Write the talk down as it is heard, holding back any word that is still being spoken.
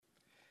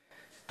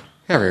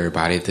Hello,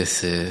 everybody.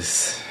 This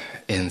is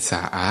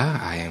NSAA.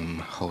 I am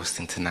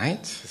hosting tonight.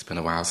 It's been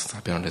a while since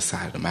I've been on this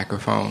side of the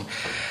microphone.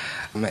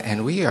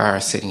 And we are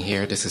sitting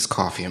here. This is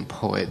Coffee and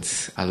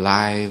Poets, a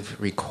live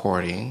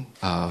recording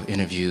of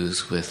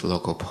interviews with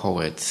local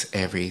poets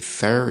every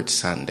third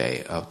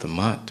Sunday of the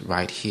month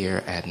right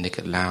here at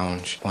Nicket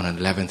Lounge on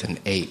 11th and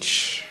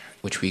H,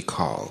 which we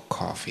call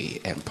Coffee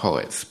and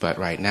Poets. But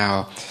right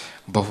now,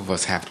 both of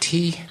us have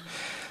tea.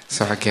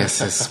 So I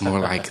guess it's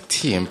more like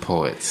tea and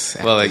poets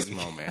at this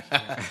moment.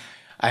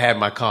 I had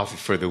my coffee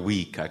for the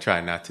week. I try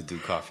not to do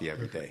coffee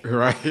every day.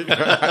 Right.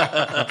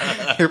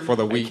 Here for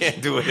the week. I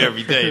can't do it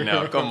every day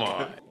now. Come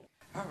on.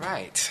 All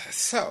right.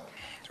 So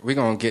we're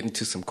going to get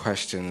into some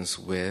questions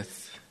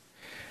with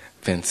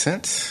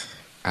Vincent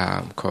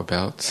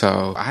Kobelt.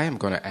 So I am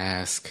going to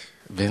ask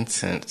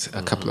Vincent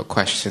a couple of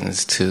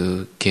questions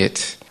to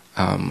get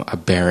a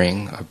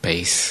bearing, a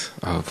base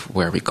of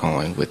where we're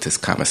going with this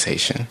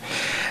conversation.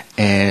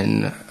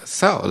 And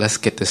so let's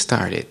get this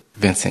started.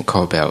 Vincent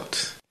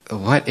Kobelt,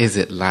 what is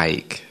it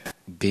like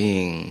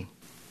being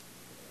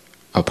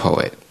a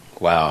poet?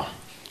 Wow.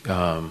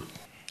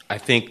 I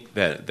think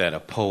that a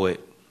poet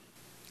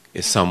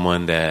is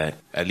someone that,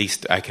 at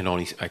least I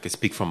can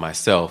speak for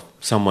myself,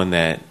 someone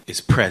that is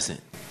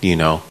present, you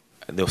know.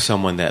 There's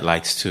someone that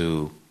likes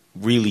to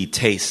really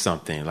taste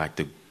something, like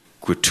the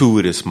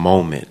gratuitous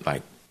moment,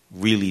 like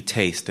really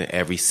taste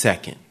every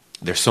second.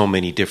 There's so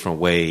many different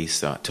ways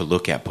to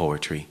look at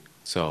poetry.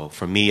 So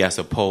for me as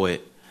a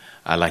poet,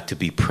 I like to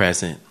be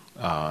present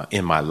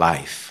in my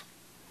life,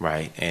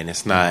 right? And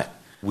it's not,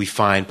 we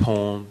find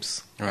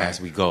poems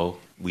as we go.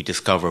 We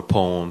discover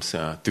poems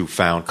through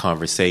found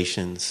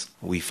conversations.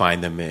 We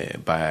find them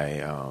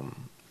by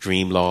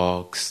dream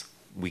logs.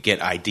 We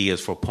get ideas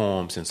for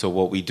poems. And so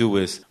what we do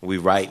is we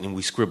write and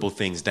we scribble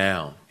things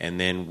down. And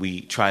then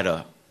we try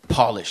to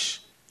polish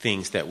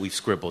things that we've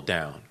scribbled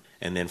down.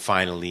 And then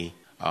finally,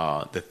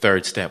 the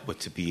third step would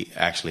to be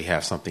actually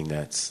have something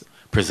that's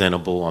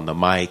presentable on the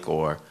mic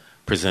or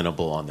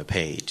presentable on the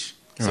page.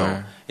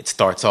 So it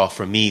starts off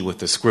for me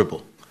with a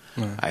scribble.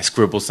 I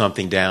scribble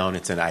something down.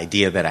 It's an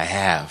idea that I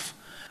have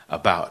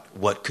about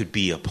what could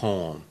be a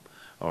poem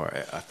or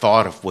a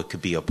thought of what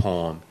could be a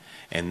poem.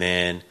 And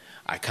then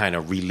I kind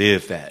of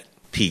relive that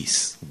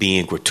piece,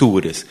 being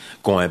gratuitous,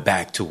 going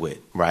back to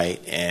it, right?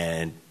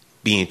 And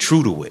being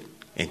true to it.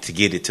 And to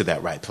get it to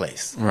that right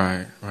place.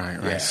 Right.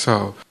 Yeah.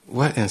 So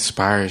what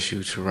inspires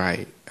you to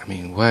write? I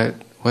mean, what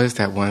is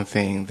that one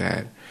thing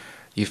that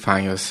you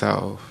find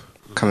yourself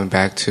coming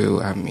back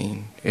to? I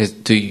mean,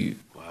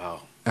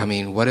 Wow. I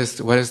mean, what is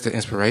the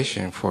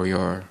inspiration for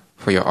your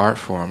art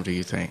form, do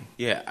you think?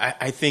 Yeah,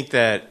 I think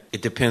that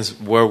it depends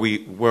where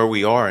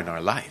we are in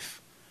our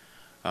life.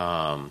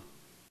 I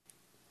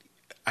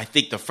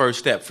think the first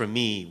step for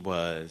me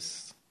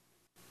was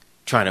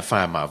trying to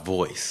find my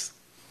voice.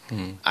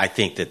 I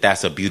think that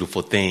that's a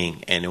beautiful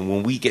thing. And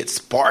when we get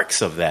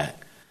sparks of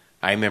that,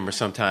 I remember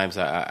sometimes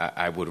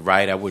I would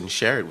write, I wouldn't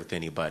share it with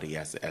anybody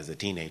as a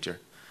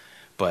teenager.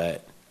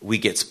 But we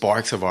get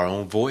sparks of our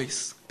own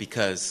voice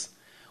because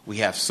we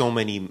have so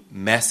many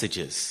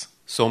messages,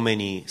 so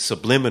many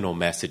subliminal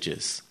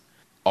messages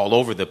all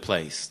over the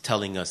place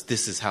telling us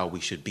this is how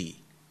we should be.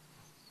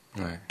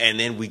 Right. And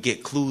then we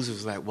get clues.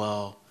 It's like,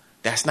 well,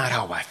 that's not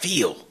how I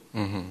feel.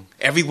 Mm-hmm.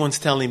 Everyone's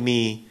telling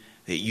me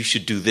that you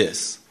should do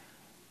this.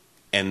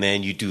 And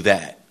then you do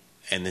that,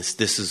 and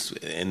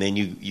and then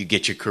you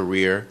get your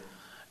career,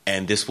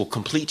 and this will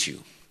complete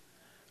you.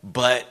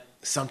 But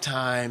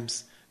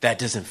sometimes that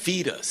doesn't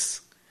feed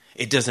us.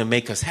 It doesn't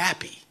make us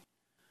happy.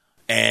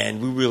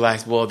 And we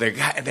realize, well, there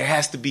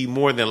has to be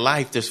more than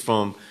life just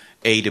from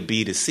A to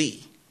B to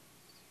C,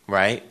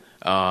 right?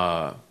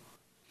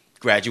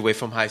 Graduate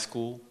from high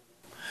school,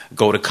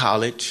 go to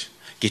college,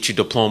 get your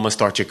diploma,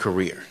 start your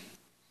career.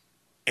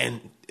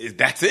 And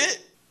that's it.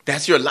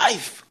 That's your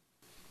life.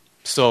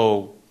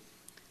 So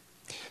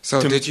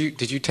did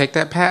you take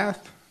that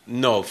path?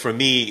 No, for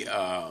me,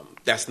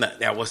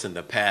 that wasn't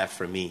the path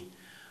for me.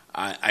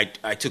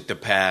 I took the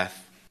path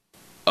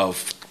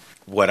of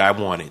what I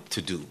wanted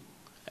to do,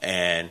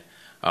 and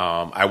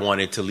I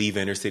wanted to leave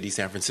inner city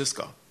San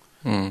Francisco,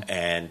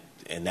 and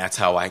that's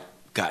how I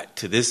got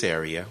to this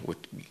area.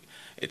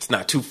 It's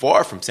not too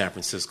far from San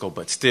Francisco,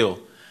 but still,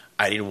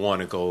 I didn't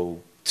want to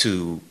go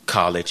to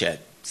college at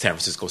San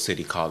Francisco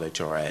City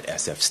College or at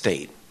SF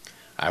State.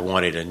 I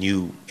wanted a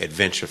new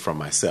adventure for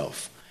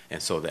myself.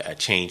 And so a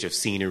change of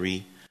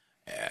scenery,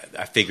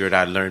 I figured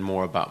I'd learn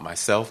more about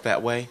myself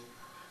that way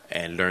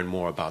and learn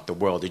more about the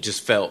world. It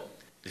felt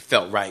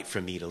right for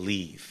me to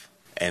leave.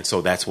 And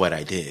so that's what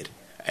I did.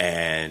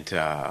 And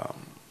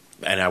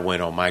I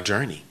went on my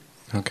journey.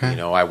 Okay. You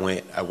know, I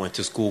went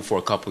to school for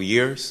a couple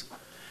years,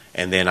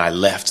 and then I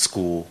left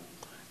school,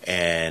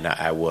 and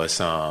I was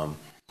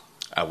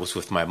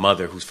with my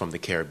mother, who's from the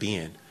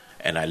Caribbean.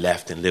 And I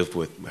left and lived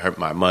with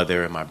my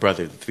mother and my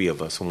brother. The three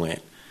of us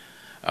went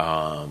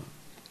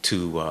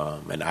to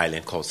an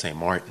island called St.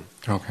 Martin.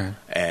 Okay.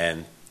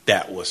 And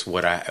that was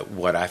what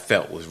I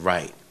felt was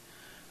right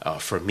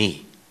for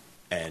me.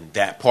 And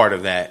that part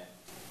of that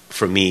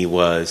for me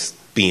was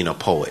being a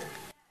poet.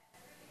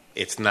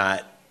 it's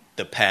not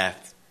the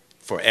path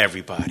for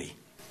everybody,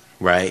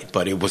 right?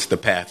 But it was the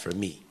path for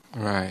me.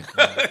 Right.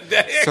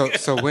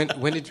 So when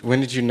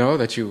did you know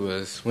that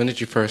when did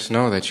you first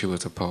know that you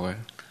was a poet?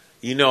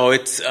 You know,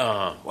 it's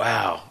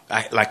wow.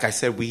 Like I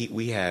said,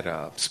 we had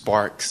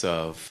sparks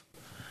of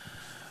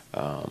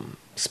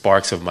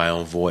my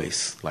own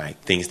voice, like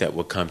things that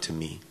would come to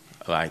me.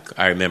 Like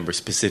I remember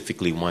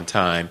specifically one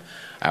time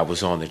I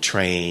was on the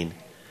train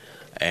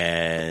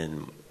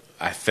and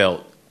I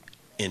felt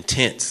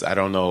intense. I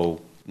don't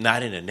know,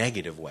 not in a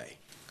negative way,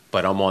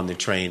 but I'm on the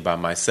train by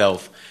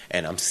myself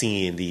and I'm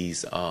seeing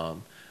these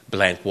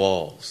blank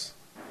walls,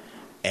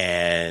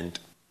 and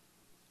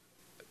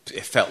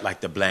it felt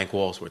like the blank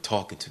walls were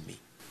talking to me,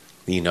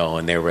 you know,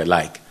 and they were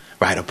like,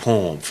 write a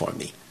poem for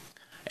me.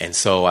 And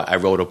so I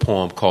wrote a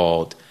poem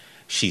called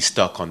She's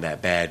Stuck on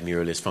That Bad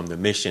Mural. It's from the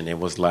Mission. It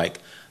was like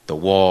the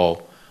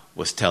wall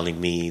was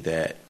telling me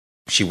that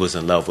she was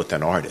in love with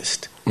an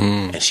artist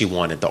and she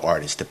wanted the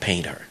artist to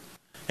paint her.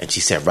 And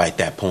she said, write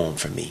that poem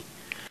for me.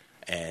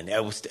 And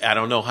that was, I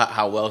don't know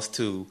how else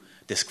to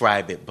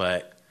describe it,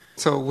 but.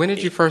 So when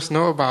did you first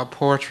know about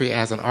poetry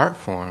as an art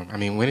form? I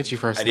mean, when did you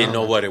first know? I didn't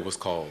know what it was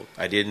called.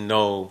 I didn't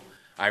know.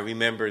 I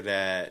remember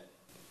that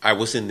I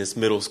was in this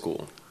middle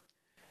school.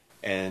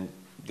 And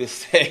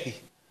this day,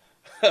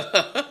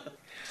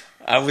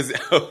 I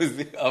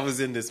was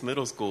in this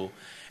middle school.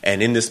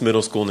 And in this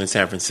middle school in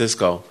San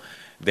Francisco,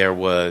 there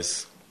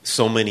was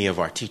so many of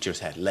our teachers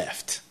had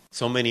left.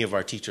 So many of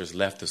our teachers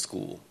left the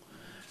school.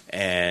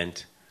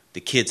 And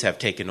the kids have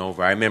taken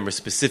over. I remember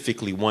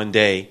specifically one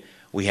day,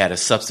 we had a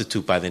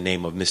substitute by the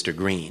name of Mr.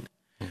 Green.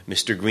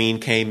 Mr. Green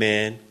came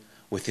in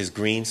with his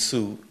green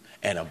suit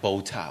and a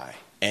bow tie.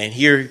 And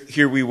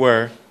here we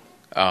were,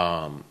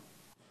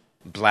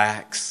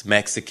 blacks,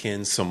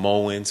 Mexicans,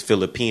 Samoans,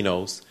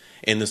 Filipinos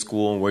in the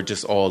school, and we're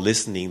just all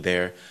listening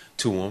there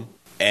to him.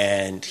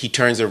 And he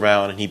turns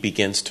around and he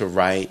begins to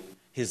write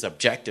his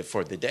objective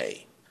for the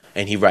day.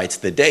 And he writes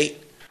the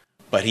date,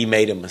 but he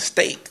made a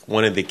mistake.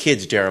 One of the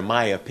kids,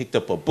 Jeremiah, picked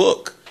up a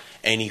book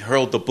and he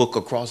hurled the book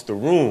across the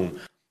room.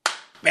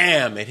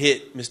 Bam! It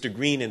hit Mr.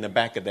 Green in the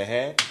back of the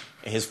head,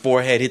 and his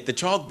forehead hit the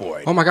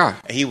chalkboard. Oh, my God.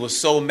 And he was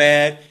so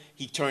mad,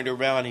 he turned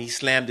around and he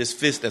slammed his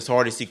fist as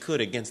hard as he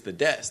could against the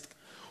desk.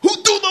 Who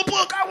threw the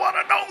book? I want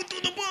to know who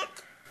threw the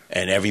book.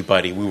 And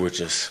everybody, we were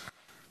just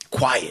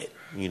quiet,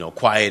 you know,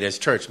 quiet as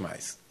church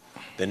mice.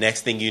 The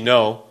next thing you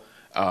know,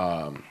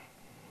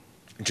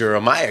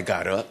 Jeremiah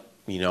got up,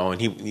 you know,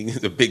 and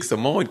he's a big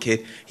Samoan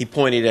kid. He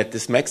pointed at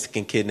this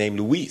Mexican kid named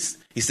Luis.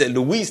 He said,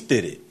 Luis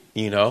did it,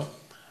 you know.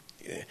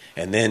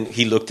 And then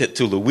he looked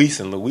to Luis,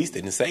 and Luis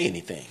didn't say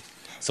anything.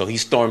 So he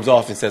storms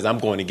off and says, I'm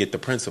going to get the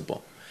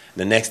principal.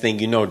 The next thing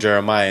you know,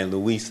 Jeremiah and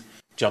Luis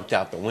jumped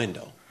out the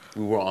window.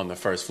 We were on the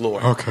first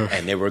floor. Okay.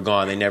 And they were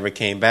gone. They never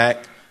came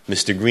back.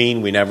 Mr.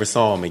 Green, we never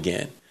saw him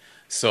again.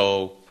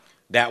 So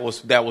that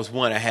was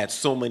one. I had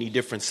so many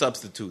different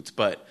substitutes.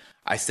 But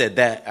I said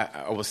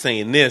that, I was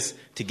saying this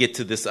to get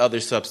to this other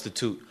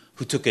substitute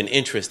who took an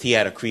interest. He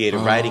had a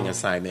creative writing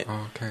assignment.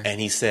 Okay. And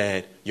he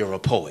said, you're a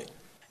poet.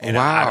 And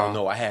wow. I don't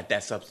know. I had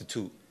that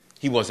substitute.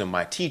 He wasn't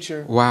my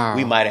teacher. Wow.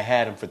 We might have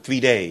had him for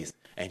 3 days.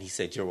 And he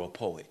said, you're a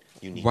poet.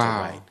 You need to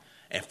write.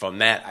 And from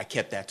that, I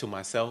kept that to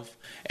myself.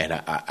 And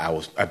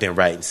I've been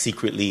writing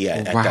secretly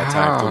at that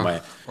time through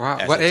my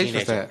as What a age teenager.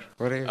 was that?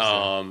 What age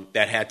was that?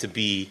 That had to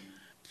be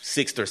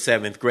 6th or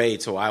 7th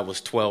grade, so I was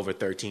 12 or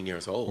 13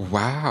 years old.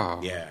 Wow.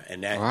 Yeah,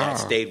 and that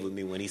stayed with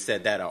me. When he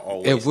said that, I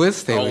it would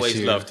stay with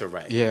you. Loved to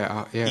write.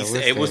 Yeah,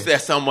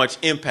 that's how much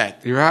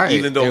impact. You're right.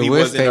 Even though he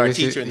wasn't our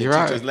teacher and the You're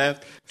teachers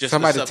left, just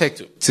somebody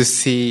to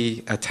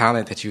see a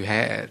talent that you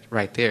had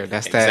right there.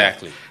 That's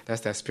exactly.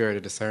 That's that spirit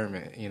of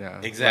discernment, you know.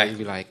 Exactly. You'd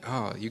be like,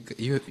 oh,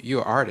 you're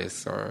an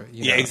artist, or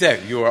you know. Yeah,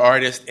 exactly. You're an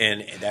artist,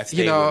 and that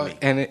stayed with me.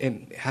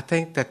 And I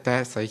think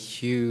that's a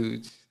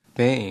huge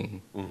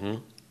thing. Mm-hmm.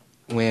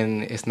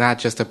 When it's not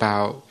just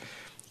about,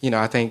 you know,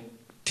 I think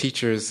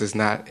teachers it's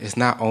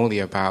not only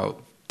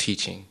about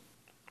teaching.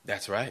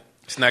 That's right.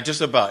 It's not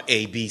just about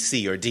A, B,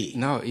 C, or D.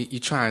 No,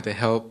 you're trying to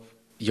help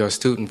your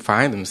student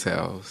find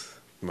themselves,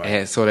 right.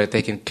 And so that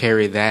they can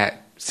carry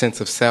that sense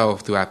of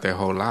self throughout their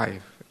whole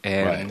life,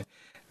 and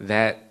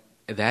that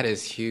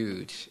is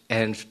huge.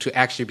 And to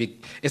actually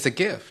it's a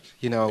gift,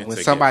 you know, when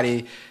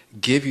somebody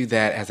give you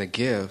that as a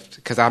gift,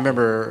 because I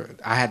remember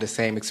I had the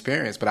same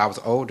experience, but I was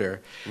older,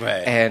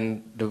 right?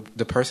 And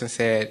the person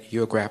said,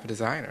 "You're a graphic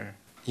designer."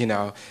 You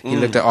know, he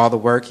looked at all the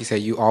work. He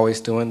said, "You always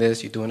doing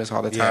this. You're doing this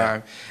all the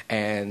time,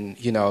 and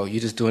you know,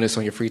 you're just doing this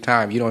on your free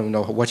time. You don't even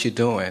know what you're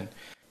doing."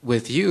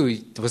 With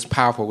you, what's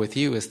powerful with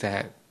you is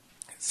that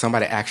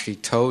somebody actually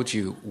told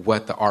you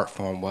what the art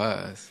form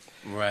was,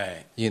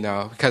 right? You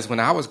know, because when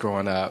I was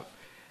growing up,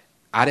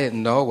 I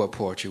didn't know what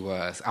poetry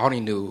was. I only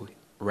knew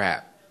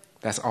rap.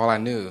 That's all I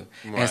knew.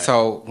 Right. And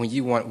so when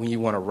you want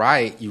to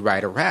write, you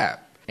write a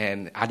rap.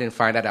 And I didn't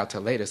find that out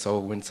till later. So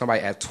when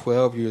somebody at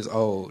 12 years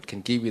old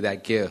can give you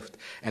that gift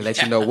and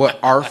let you know what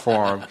art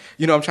form,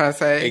 you know what I'm trying to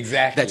say?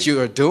 Exactly. That you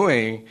are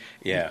doing,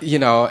 you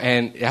know,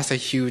 and that's a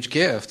huge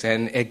gift.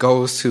 And it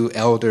goes to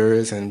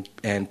elders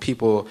and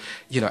people,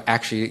 you know,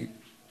 actually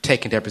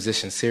taking their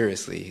position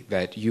seriously,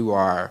 that you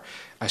are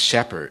a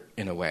shepherd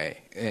in a way.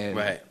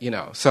 And, you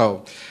know,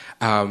 so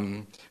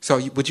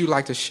would you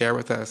like to share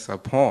with us a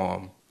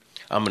poem?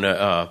 I'm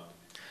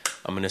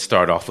gonna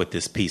start off with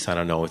this piece. I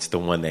don't know, it's the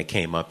one that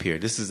came up here.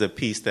 This is a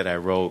piece that I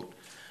wrote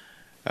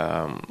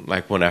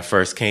like when I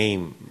first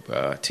came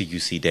to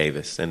UC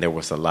Davis, and there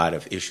was a lot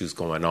of issues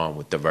going on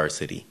with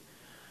diversity.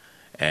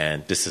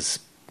 And this is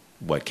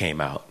what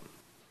came out.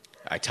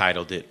 I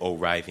titled it, "O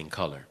Writhing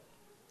Color."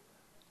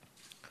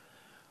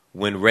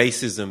 When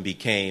racism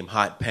became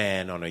hot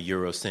pan on a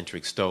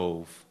Eurocentric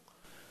stove,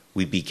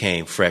 we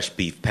became fresh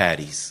beef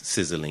patties,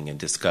 sizzling in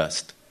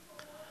disgust.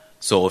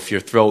 So if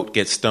your throat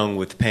gets stung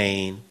with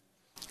pain,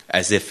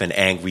 as if an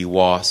angry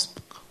wasp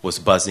was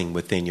buzzing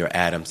within your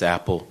Adam's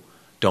apple,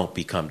 don't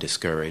become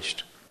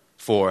discouraged.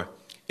 For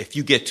if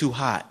you get too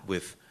hot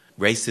with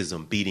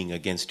racism beating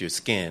against your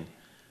skin,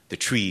 the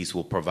trees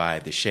will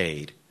provide the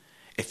shade.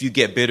 If you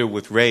get bitter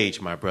with rage,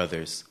 my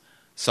brothers,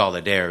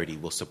 solidarity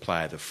will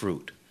supply the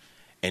fruit.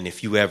 And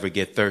if you ever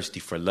get thirsty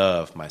for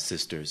love, my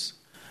sisters,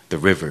 the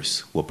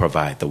rivers will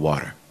provide the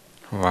water.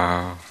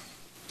 Wow.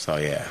 So,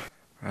 yeah.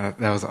 That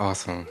was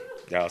awesome.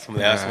 That's one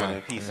of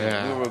the pieces.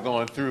 We were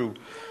going through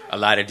a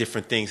lot of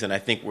different things, and I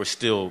think we're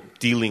still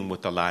dealing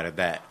with a lot of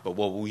that. But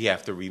what we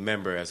have to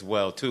remember as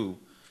well, too,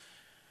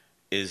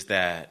 is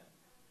that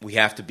we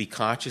have to be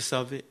conscious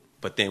of it,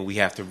 but then we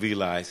have to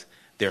realize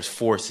there's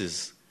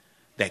forces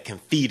that can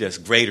feed us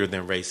greater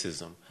than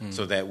racism,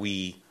 so that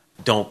we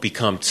don't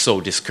become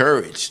so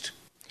discouraged,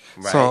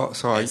 right?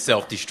 So and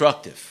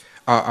self-destructive.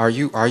 Are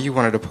you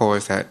one of the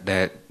poets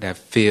that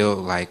feel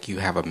like you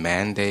have a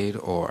mandate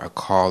or a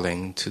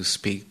calling to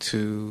speak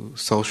to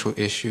social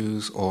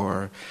issues,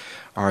 or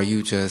are you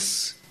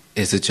is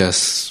it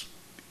just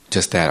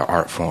that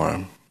art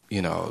form?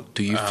 You know,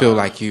 do you feel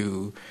like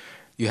you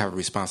have a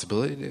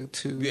responsibility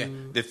to? Yeah,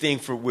 the thing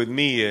with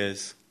me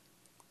is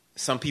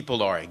some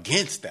people are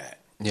against that.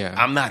 Yeah,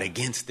 I'm not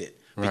against it.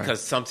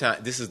 Because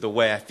sometimes this is the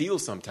way I feel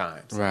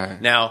sometimes.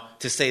 Right. Now,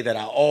 to say that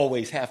I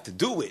always have to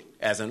do it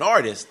as an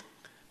artist,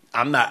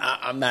 I'm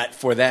not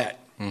for that.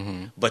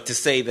 Mm-hmm. But to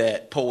say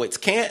that poets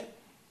can't,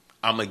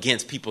 I'm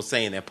against people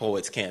saying that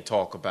poets can't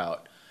talk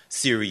about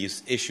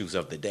serious issues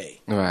of the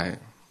day. Right.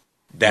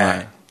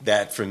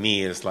 That for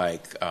me is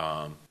like,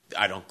 I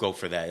don't go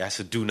for that. That's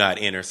a do not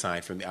enter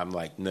sign for me. I'm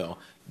like, no,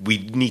 we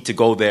need to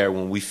go there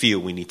when we feel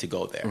we need to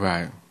go there.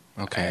 Right.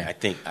 Okay.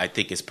 I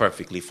think it's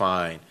perfectly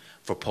fine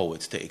for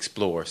poets to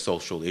explore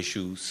social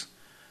issues.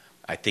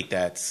 I think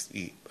that's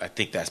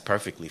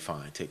perfectly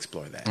fine to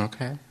explore that.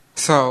 Okay.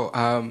 So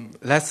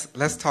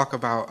let's talk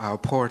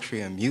about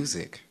poetry and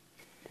music.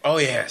 Oh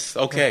yes.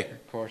 Okay.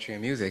 Poetry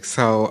and music.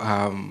 So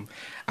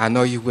I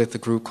know you with the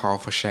group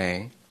called For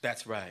Shame.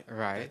 That's right.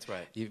 Right. That's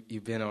right.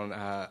 You've been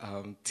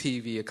on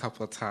TV a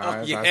couple of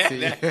times. Oh,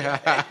 yeah.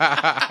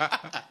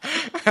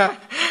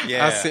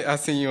 I see. I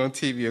seen you on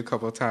TV a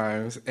couple of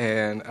times,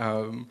 and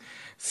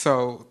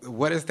so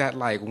what is that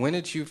like? When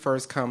did you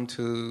first come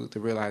to the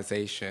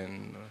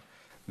realization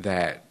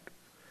that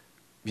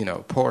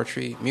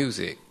poetry,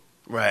 music,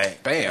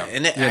 right, bam,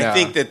 and I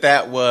think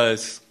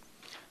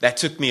that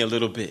took me a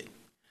little bit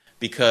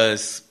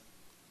because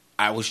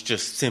I was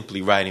just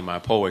simply writing my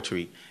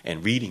poetry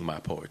and reading my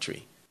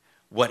poetry.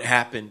 What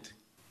happened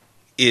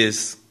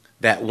is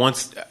that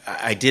once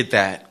I did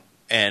that,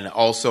 and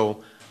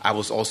also I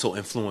was also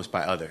influenced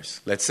by others.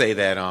 Let's say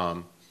that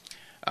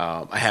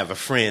I have a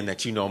friend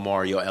that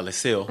Mario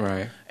Ellis-Hill,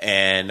 right?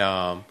 And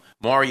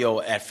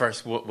Mario at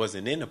first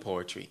wasn't into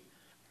poetry.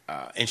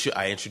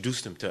 I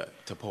introduced him to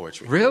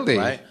poetry. Really?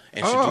 Right?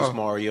 Introduced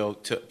Mario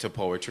to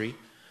poetry.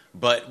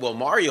 But what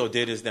Mario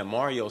did is that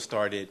Mario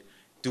started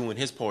doing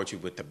his poetry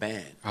with the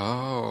band.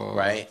 Oh.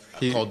 Right?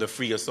 Called the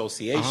Free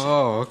Association.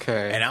 Oh,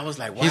 okay. And I was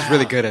like, wow. He's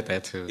really good at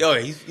that, too.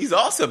 Yo, he's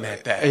awesome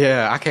at that.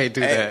 Yeah, I can't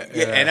do that.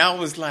 Yeah. And I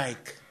was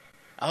like,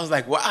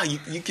 wow,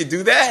 you can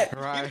do that?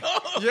 Right.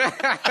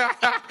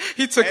 Yeah.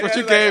 He took what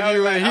you gave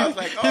you, and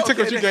he took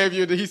what you gave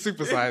you, and he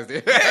supersized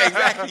it. Yeah,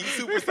 exactly.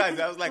 He supersized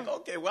it. I was like,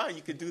 okay, wow,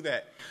 you could do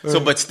that. So,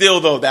 but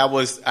still, though, that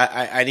was,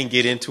 I didn't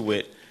get into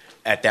it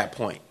at that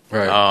point.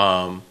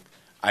 Right.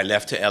 I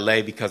left to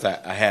L.A. because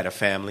I had a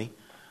family,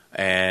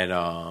 and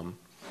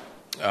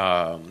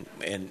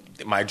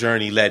my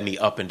journey led me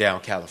up and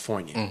down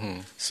California. Mm-hmm.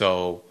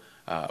 So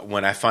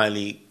when I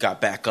finally got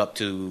back up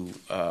to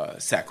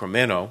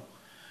Sacramento,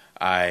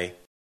 I,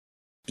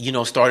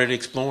 started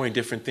exploring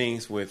different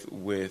things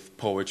with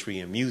poetry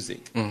and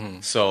music.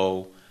 Mm-hmm.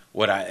 So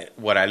what I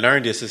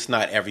learned is it's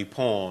not every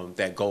poem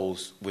that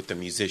goes with the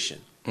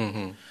musician,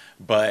 mm-hmm.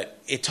 but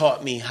it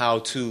taught me how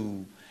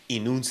to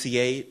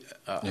enunciate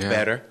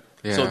better.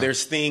 Yeah. So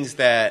there's things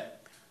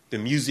that the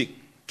music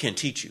can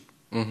teach you,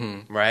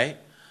 mm-hmm. right?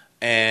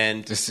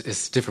 And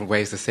it's different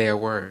ways to say a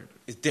word.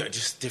 It's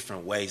just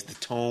different ways, the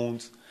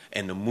tones.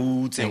 and the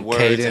moods and, And words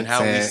cadence and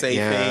how we and- say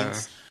yeah.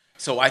 things.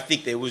 So I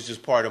think that it was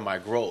just part of my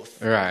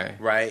growth,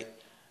 right?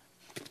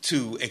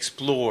 To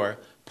explore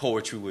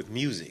poetry with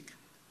music.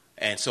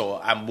 And so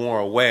I'm more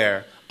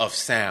aware of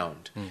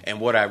sound. And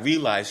what I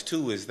realized,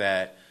 too, is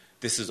that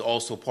this is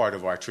also part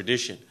of our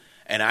tradition.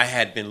 And I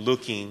had been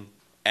looking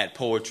at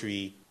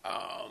poetry.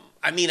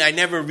 I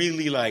never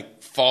really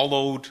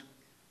followed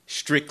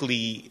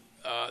strictly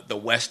the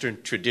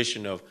Western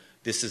tradition of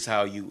this is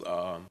how you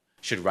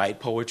should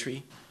write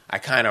poetry. I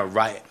kind of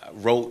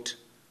wrote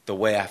the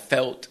way I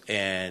felt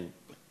and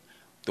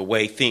the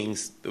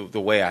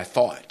way I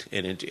thought.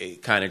 And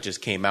it kind of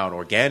just came out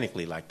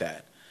organically like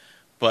that.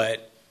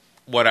 But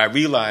what I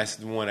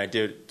realized when I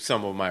did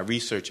some of my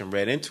research and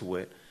read into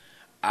it,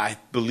 I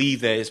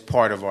believe that it's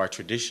part of our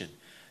tradition.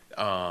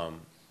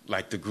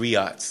 Like the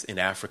griots in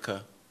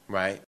Africa,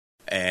 right?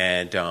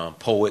 And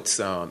poets,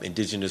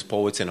 indigenous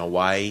poets in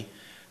Hawaii,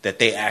 that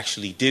they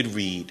actually did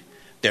read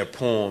their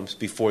poems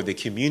before the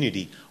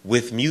community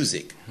with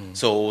music.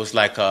 So it was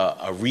like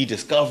a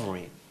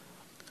rediscovering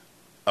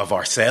of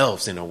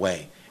ourselves in a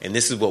way. And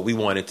this is what we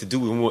wanted to do.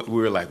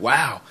 We were like,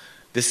 wow,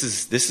 this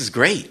is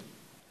great.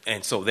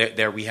 And so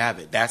there we have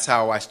it. That's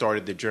how I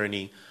started the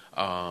journey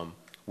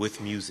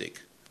with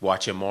music,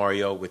 watching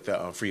Mario with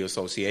the Free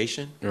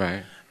Association.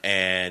 Right.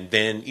 And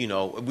then,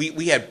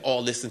 we had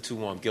all listened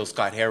to Gil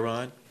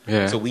Scott-Heron.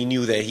 Yeah. So we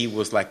knew that he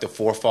was like the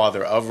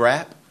forefather of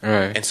rap.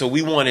 Right. And so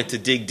we wanted to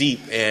dig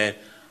deep and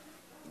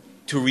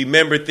to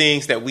remember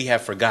things that we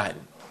have forgotten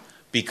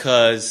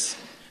because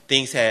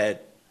things had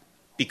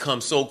become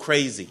so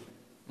crazy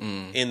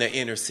in the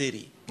inner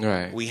city.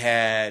 Right. We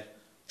had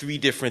 3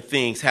 different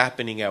things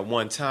happening at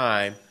one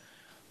time: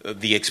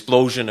 the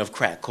explosion of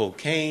crack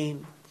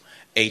cocaine,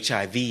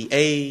 HIV,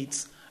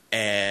 AIDS,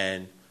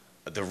 and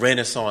the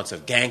renaissance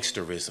of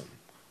gangsterism,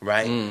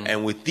 right?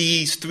 And with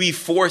these 3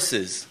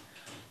 forces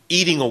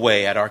eating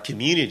away at our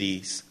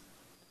communities,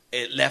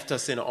 it left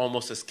us in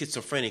almost a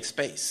schizophrenic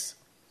space,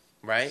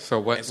 right? So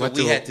what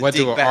we had to do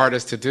dig an back.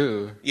 artist to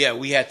do? Yeah,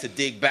 we had to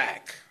dig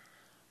back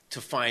to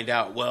find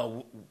out,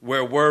 well,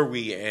 where were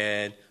we,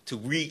 and to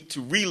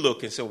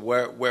relook and say,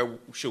 where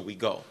should we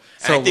go?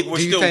 So and I think we're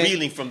do you still think-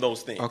 reeling from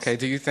those things. Okay,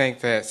 do you think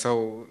that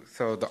so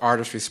the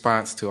artist's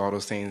response to all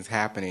those things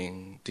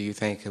happening, do you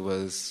think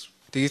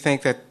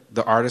that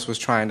the artist was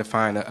trying to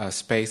find a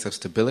space of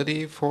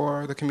stability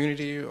for the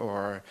community,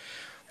 or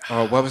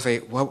what was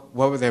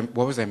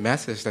their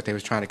message that they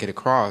was trying to get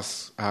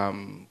across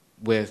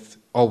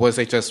or was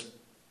they just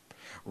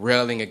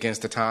railing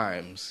against the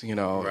times?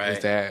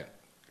 Right.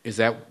 Is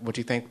that what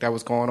you think that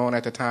was going on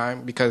at the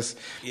time? Because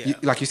Yeah.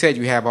 like you said,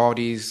 you have all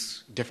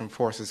these different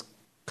forces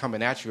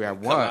coming at you at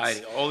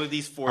once. All of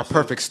these forces. A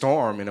perfect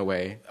storm in a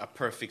way. A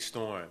perfect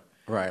storm.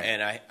 Right.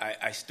 And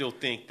I still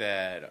think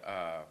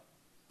that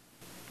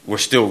we're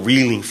still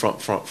reeling from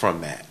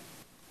that,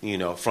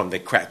 from the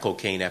crack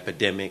cocaine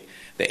epidemic,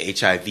 the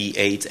HIV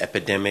AIDS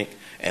epidemic,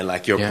 and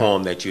like your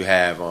poem that you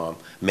have,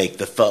 Make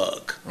the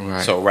Thug.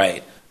 Right. So,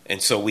 right.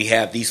 And so we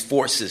have these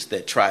forces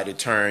that try to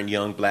turn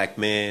young black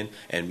men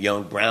and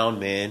young brown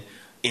men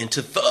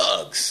into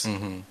thugs.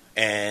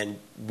 And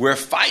we're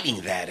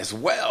fighting that as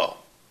well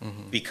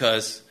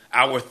because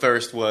our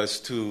thirst was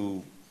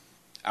to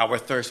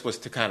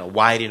kind of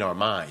widen our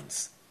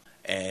minds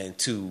and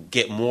to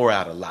get more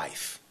out of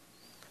life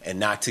and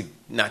not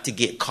to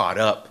get caught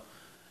up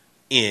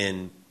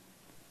in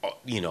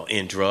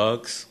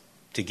drugs,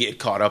 to get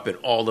caught up in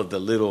all of the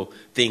little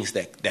things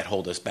that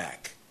hold us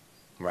back.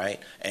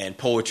 Right? And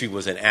poetry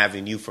was an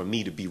avenue for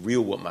me to be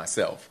real with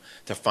myself,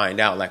 to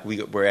find out, like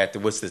we're at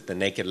the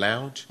Naked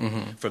Lounge,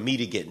 for me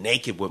to get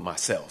naked with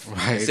myself.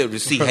 Right. So to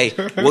see, hey,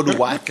 what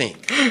do I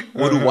think?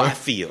 What do I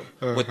feel?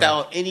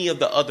 Without any of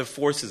the other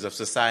forces of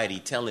society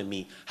telling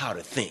me how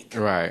to think.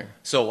 Right.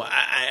 So,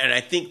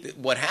 I think that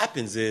what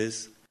happens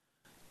is,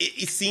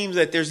 it seems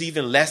that there's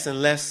even less and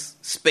less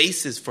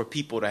spaces for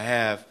people to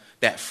have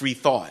that free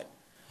thought.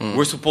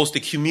 We're supposed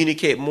to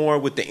communicate more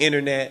with the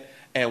internet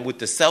and with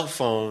the cell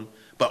phone.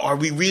 But are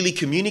we really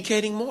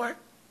communicating more?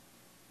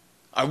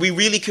 Are we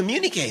really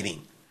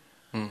communicating?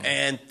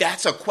 And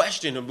that's a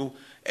question.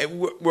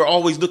 We're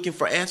always looking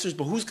for answers,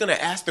 but who's going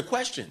to ask the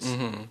questions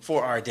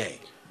for our day?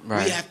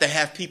 Right. We have to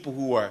have people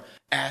who are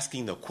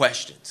asking the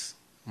questions,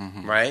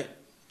 right?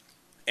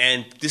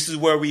 And this is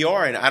where we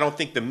are, and I don't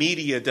think the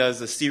media does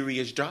a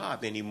serious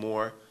job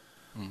anymore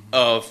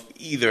of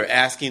either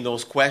asking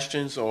those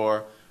questions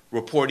or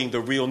reporting the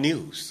real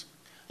news.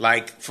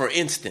 Like, for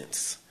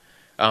instance,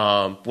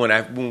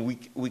 when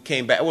we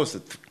came back, what was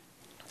it,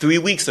 3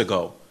 weeks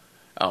ago,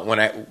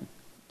 when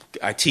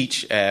I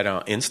teach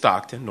in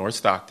Stockton, North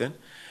Stockton,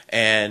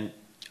 and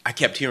I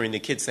kept hearing the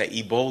kids say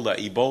Ebola,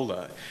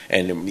 Ebola,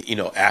 and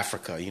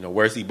Africa,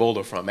 where's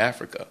Ebola from?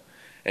 Africa.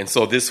 And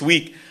so this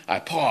week I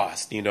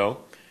paused,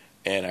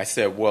 and I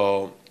said,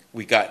 well,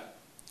 I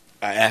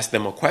asked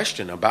them a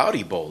question about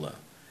Ebola.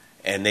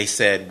 And they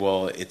said,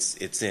 well,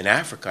 it's in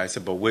Africa. I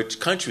said, but which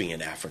country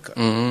in Africa?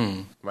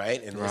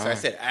 Right? And as I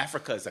said,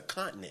 Africa is a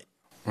continent.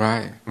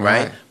 Right.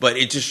 Right? But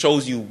it just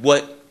shows you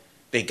what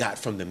they got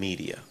from the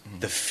media.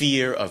 The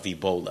fear of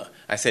Ebola.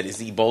 I said,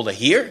 is Ebola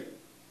here?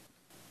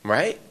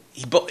 Right?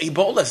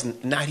 Ebola's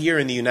not here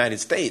in the United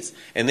States.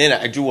 And then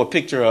I drew a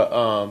picture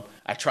of,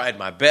 I tried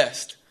my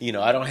best. You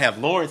know, I don't have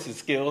Lawrence's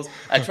skills.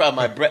 I tried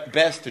my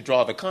best to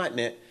draw the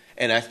continent,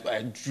 and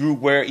I drew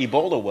where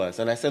Ebola was.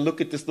 And I said,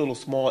 look at this little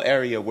small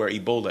area where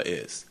Ebola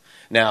is.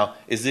 Now,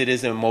 is it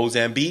in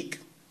Mozambique,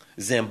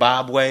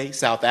 Zimbabwe,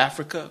 South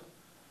Africa?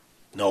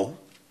 No,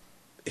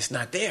 it's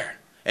not there.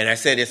 And I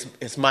said,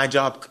 it's my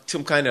job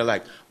to kind of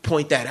like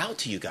point that out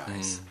to you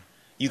guys.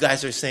 You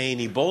guys are saying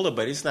Ebola,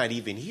 but it's not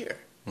even here,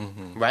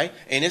 right?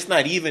 And it's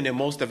not even in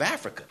most of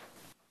Africa.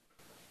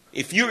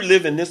 If you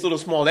live in this little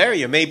small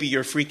area, maybe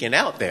you're freaking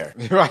out there.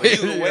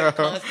 Right. You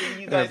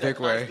guys are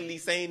constantly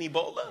saying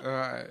Ebola.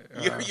 Right.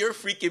 You're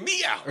freaking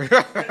me out.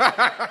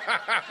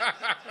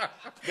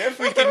 They're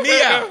freaking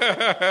me out.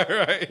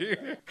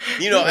 Right.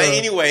 You know,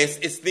 anyway,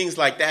 it's things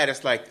like that.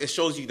 It's like, it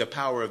shows you the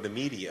power of the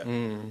media,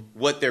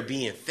 what they're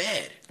being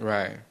fed.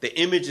 Right. The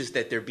images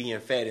that they're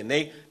being fed. And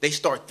they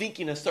start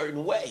thinking a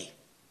certain way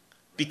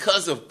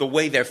because of the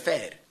way they're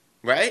fed.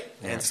 Right?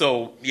 And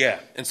so,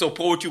 And so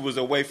poetry was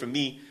a way for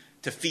me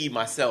to feed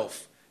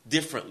myself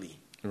differently.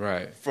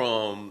 Right.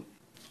 From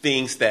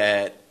things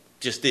that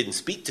just didn't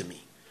speak to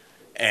me.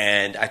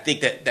 And I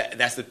think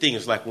that's the thing.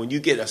 It's like when you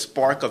get a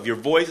spark of your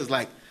voice, it's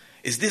like,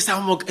 is this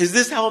how I'm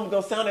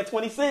going to sound at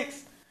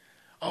 26?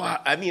 Oh,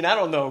 I mean, I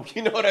don't know.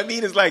 You know what I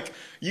mean? It's like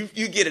you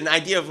get an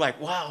idea of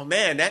like, wow,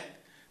 man,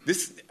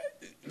 this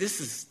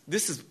is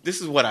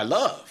what I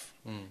love.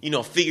 You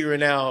know,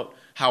 figuring out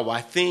how I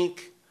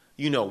think,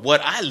 you know,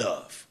 what I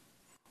love.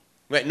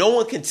 Right? No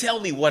one can tell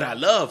me what I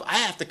love. I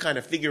have to kind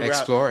of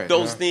explore out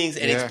those things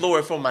and explore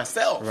it for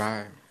myself.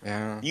 Right.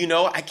 Yeah. You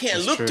know, I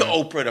can't look to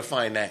Oprah to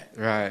find that.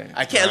 Right.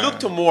 I can't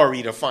look to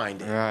Maury to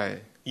find it. Right.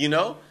 You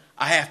know,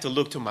 I have to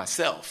look to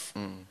myself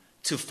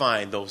to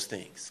find those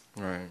things.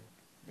 Right.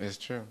 It's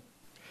true.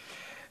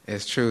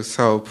 It's true.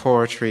 So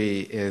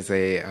poetry is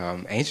a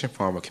ancient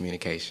form of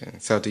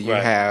communication. So do you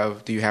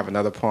have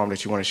another poem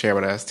that you want to share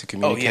with us to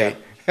communicate?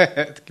 Oh,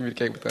 yeah. To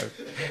communicate with us.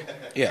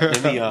 Yeah.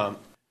 Let me.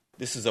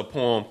 This is a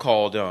poem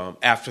called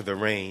 "After the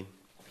Rain."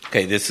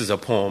 Okay, this is a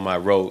poem I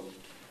wrote.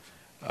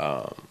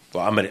 Well,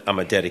 I'm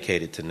a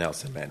dedicated to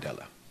Nelson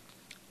Mandela.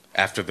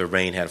 After the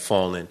rain had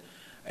fallen,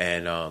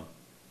 and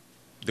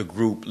the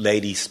group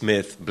Lady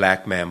Smith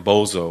Black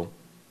Mambozo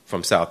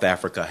from South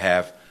Africa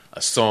have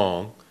a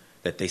song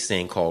that they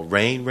sing called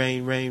 "Rain,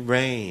 Rain, Rain,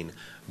 Rain,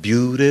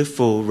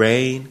 Beautiful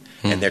Rain,"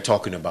 and they're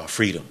talking about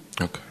freedom.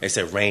 Okay. They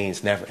said rain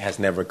has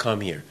never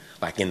come here,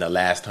 like in the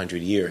last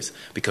 100 years,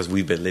 because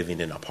we've been living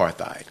in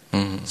apartheid.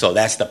 So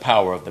that's the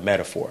power of the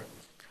metaphor.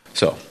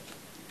 So,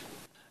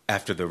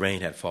 after the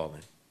rain had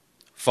fallen,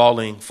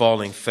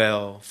 falling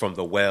fell from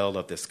the well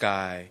of the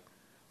sky,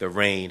 the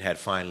rain had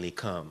finally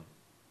come,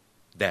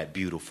 that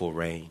beautiful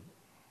rain.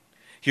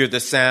 Hear the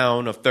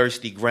sound of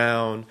thirsty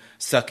ground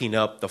sucking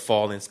up the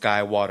fallen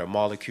sky water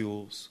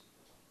molecules,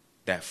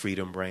 that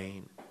freedom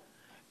rain.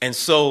 And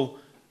so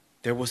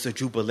there was a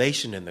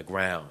jubilation in the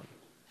ground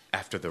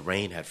after the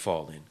rain had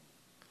fallen.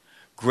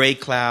 Gray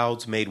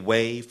clouds made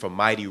way for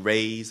mighty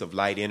rays of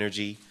light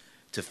energy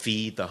to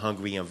feed the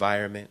hungry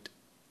environment.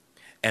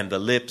 And the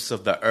lips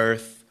of the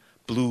earth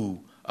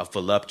blew a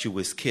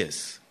voluptuous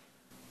kiss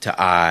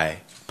to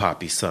I,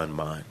 Poppy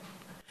Sunman.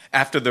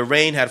 After the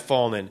rain had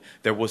fallen,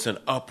 there was an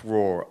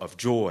uproar of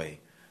joy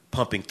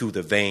pumping through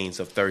the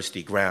veins of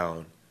thirsty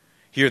ground.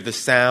 Hear the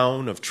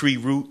sound of tree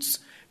roots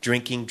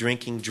drank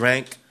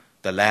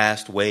the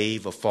last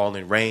wave of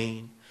falling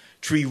rain.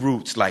 Tree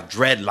roots like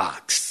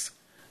dreadlocks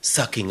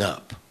sucking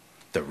up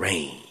the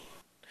rain.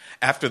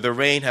 After the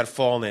rain had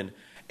fallen,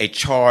 a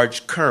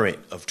charged current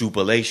of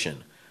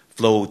jubilation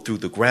flowed through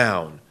the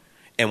ground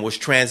and was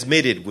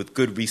transmitted with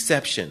good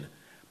reception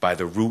by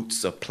the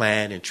roots of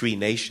plant and tree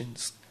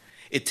nations.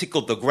 It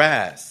tickled the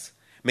grass,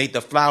 made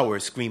the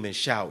flowers scream and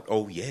shout,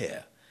 oh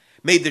yeah,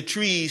 made the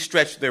trees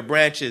stretch their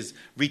branches,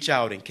 reach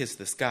out and kiss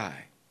the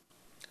sky.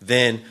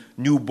 Then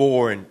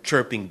newborn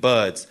chirping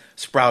buds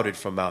sprouted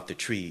from out the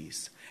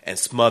trees and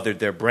smothered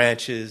their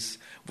branches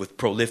with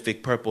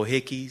prolific purple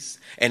hickeys,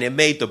 and it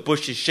made the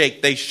bushes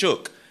shake. They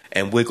shook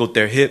and wiggled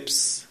their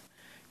hips,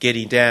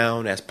 getting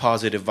down as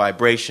positive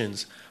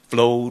vibrations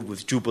flowed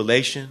with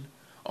jubilation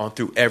on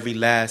through every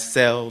last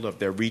cell of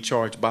their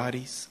recharged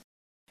bodies.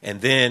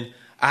 And then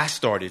I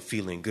started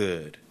feeling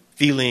good,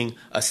 feeling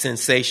a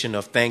sensation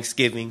of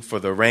thanksgiving for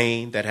the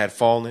rain that had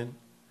fallen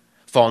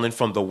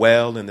from the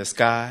well in the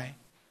sky.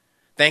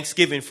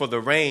 Thanksgiving for the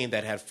rain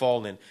that had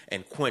fallen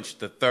and quenched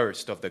the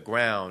thirst of the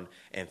ground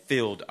and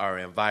filled our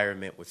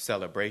environment with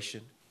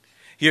celebration.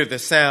 Hear the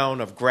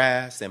sound of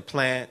grass and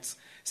plants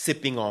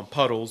sipping on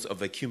puddles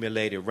of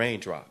accumulated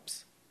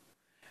raindrops.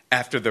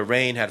 After the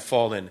rain had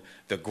fallen,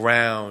 the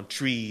ground,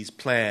 trees,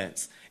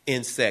 plants,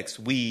 insects,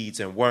 weeds,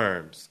 and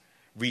worms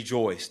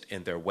rejoiced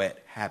in their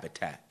wet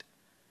habitat.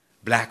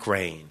 Black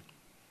rain,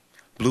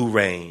 blue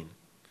rain,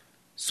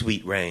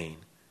 sweet rain.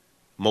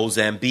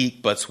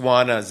 Mozambique,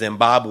 Botswana,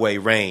 Zimbabwe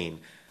rain.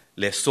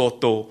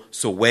 Lesotho,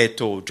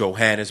 Soweto,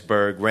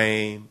 Johannesburg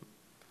rain.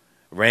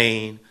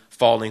 Rain,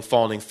 falling,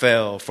 falling,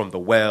 fell from the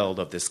well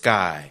of the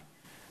sky.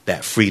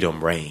 That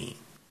freedom reign.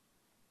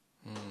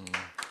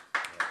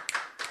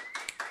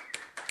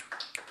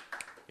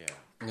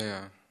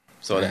 Yeah.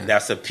 So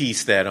that's a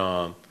piece that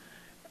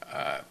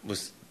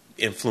was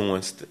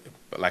influenced,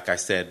 like I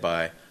said,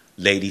 by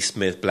Lady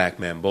Smith, Black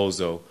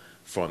Mambozo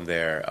from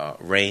their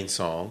Rain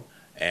song,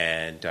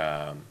 and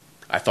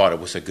I thought it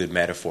was a good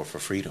metaphor for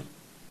freedom.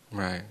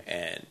 Right.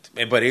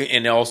 But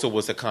it also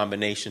was a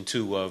combination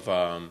too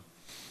of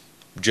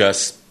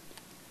just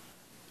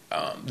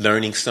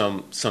learning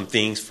some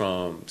things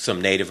from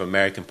some Native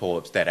American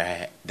poets that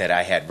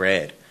I had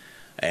read,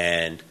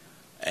 and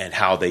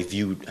how they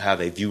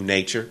view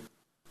nature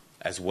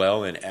as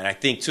well. And I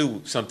think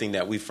too, something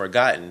that we've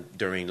forgotten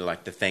during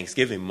like the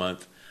Thanksgiving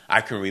month.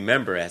 I can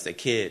remember as a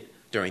kid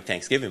during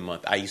Thanksgiving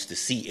month, I used to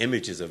see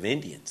images of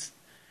Indians,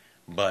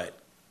 but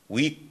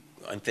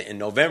in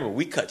November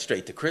we cut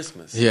straight to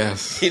Christmas.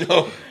 Yes. We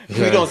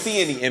don't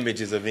see any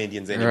images of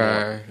Indians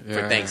anymore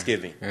for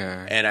Thanksgiving.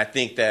 Yeah. And I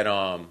think that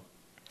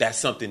that's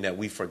something that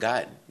we've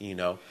forgotten.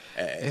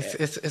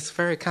 It's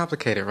very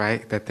complicated,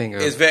 right? That thing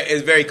of it's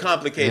very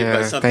complicated,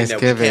 but it's something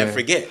that we can't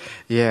forget.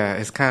 Yeah,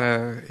 it's kind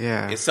of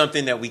It's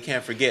something that we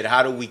can't forget.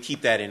 How do we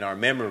keep that in our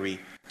memory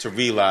to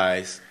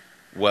realize,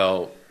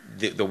 well,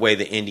 the way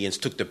the Indians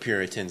took the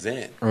Puritans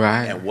in,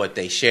 right, and what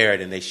they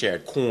shared, and they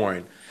shared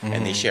corn,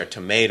 and they shared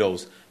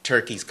tomatoes.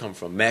 Turkeys come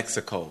from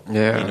Mexico,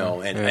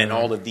 and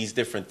all of these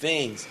different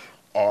things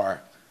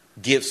are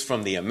gifts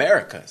from the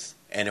Americas.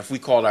 And if we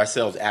call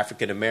ourselves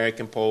African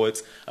American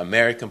poets,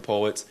 American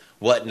poets,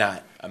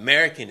 whatnot,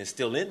 American is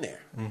still in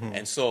there.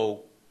 And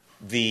so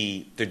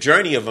the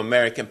journey of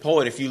American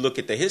poet, if you look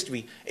at the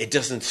history, it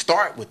doesn't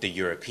start with the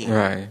European.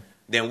 Right.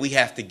 Then we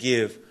have to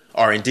give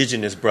our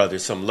indigenous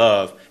brothers some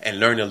love and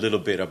learn a little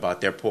bit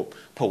about their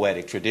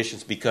poetic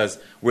traditions, because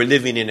we're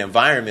living in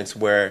environments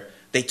where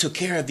they took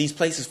care of these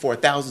places for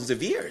thousands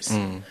of years,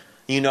 and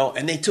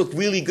they took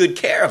really good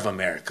care of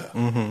America,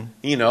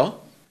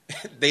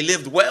 They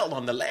lived well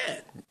on the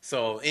land.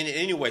 So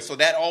anyway, so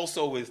that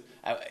also is,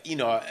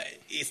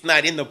 it's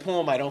not in the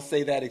poem. I don't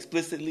say that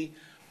explicitly,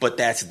 but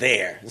that's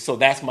there. So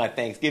that's my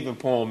Thanksgiving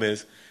poem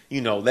is,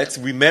 let's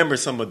remember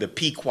some of the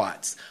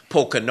Pequots,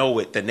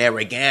 Pokanoet, the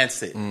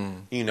Narragansett,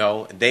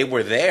 they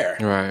were there.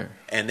 Right.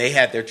 And they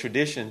had their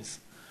traditions.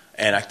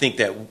 And I think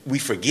that we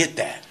forget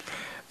that.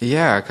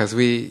 Yeah, because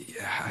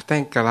I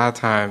think a lot of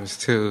times,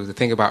 too, the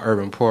thing about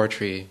urban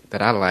poetry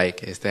that I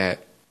like is that,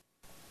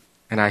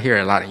 and I hear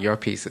a lot in your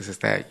pieces, is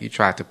that you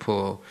try to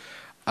pull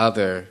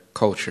other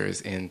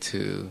cultures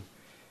into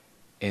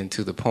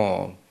the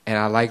poem. And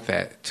I like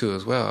that, too,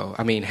 as well.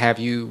 I mean, have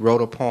you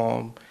wrote a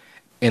poem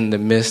in the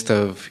midst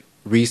of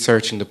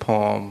researching the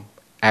poem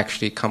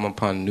actually come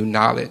upon new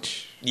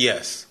knowledge?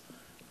 Yes,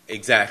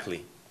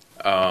 exactly.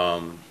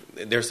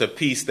 There's a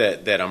piece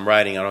that I'm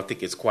writing, I don't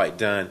think it's quite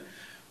done,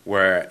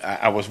 where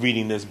I was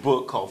reading this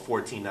book called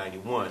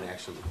 1491,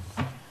 actually.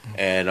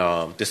 And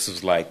this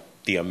was like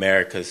the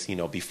Americas,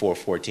 before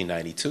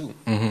 1492.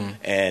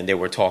 And they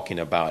were talking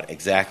about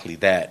exactly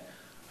that,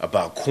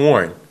 about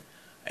corn,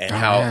 and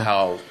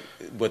how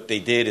what they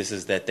did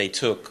is that they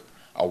took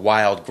a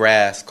wild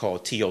grass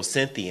called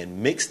teosinthe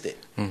and mixed it.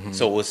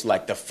 So it was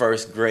like the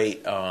first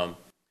great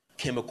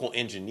chemical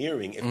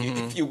engineering,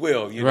 if you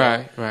will.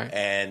 Right.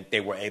 And they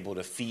were able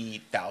to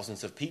feed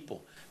thousands of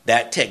people.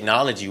 That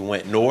technology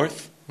went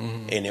north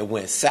and it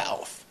went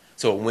south.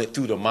 So it went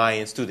through the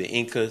Mayans, through the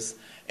Incas.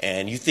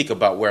 And you think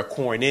about where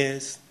corn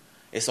is,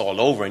 it's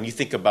all over. And you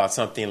think about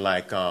something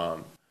like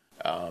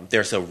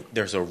there's a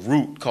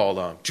root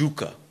called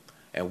juca,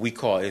 and we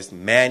call it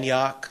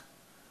manioc.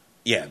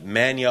 Yeah,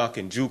 manioc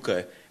and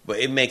juca, but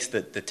it makes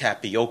the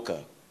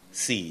tapioca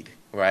seed,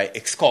 right?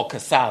 It's called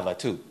cassava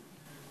too.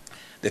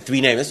 The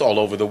three names, it's all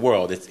over the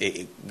world.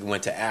 It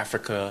went to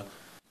Africa,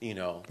 They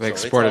so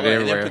exported it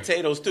everywhere. And then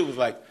potatoes too. It's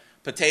like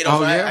potatoes.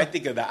 Oh, yeah. I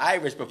think of the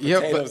Irish, but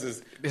potatoes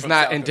is it's from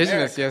not South indigenous.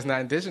 America. Yeah, it's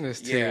not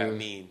indigenous to. Yeah, I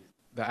mean.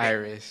 The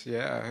Irish,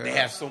 They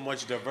have so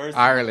much diversity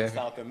Ireland. in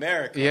South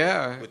America.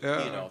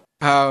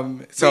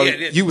 So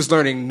you was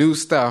learning new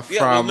stuff from...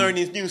 Yeah, I was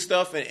learning new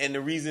stuff, and the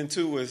reason,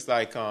 too, is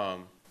like,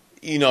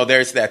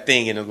 there's that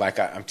thing, and like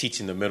I'm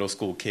teaching the middle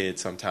school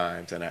kids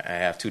sometimes, and I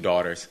have two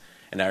daughters,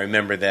 and I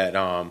remember that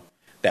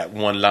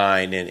one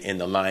line in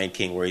The Lion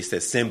King where he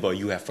says, Simba,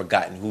 you have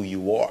forgotten who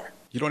you are.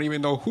 You don't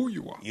even know who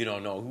you are. You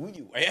don't know who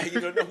you are. Yeah, you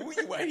don't know who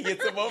you are. He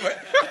gets a moment.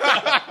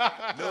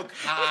 Look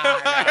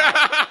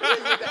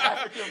higher. The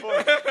African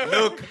voice.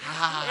 Look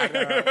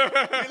higher.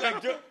 He's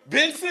like,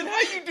 Vincent,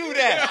 how you do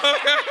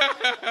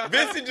that?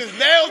 Vincent just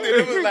nailed it.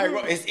 It was like,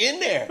 it's in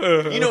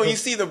there. You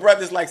see the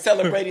brothers like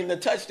celebrating the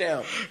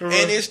touchdown. And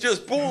it's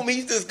just boom,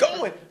 he's just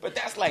going. But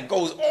that's like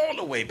goes all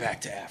the way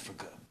back to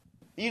Africa.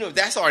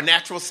 That's our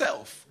natural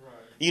self.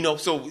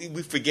 So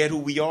we forget who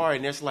we are,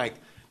 and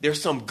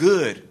there's some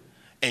good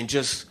and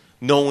just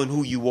knowing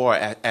who you are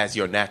as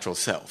your natural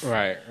self.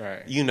 Right.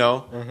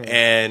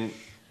 And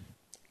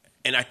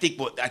I think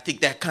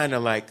that kind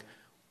of like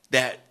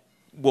that,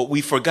 what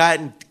we've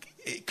forgotten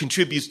it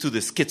contributes to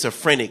the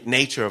schizophrenic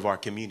nature of our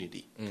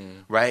community,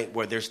 right?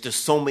 Where there's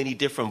just so many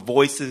different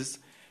voices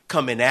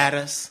coming at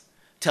us,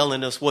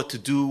 telling us what to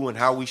do and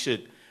how we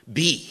should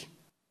be.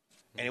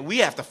 And we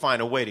have to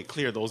find a way to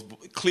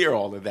clear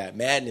all of that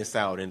madness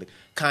out and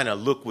kind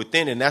of look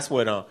within. And that's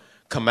what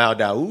Kamal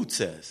Daoud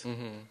says.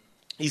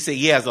 He said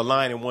he has a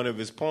line in one of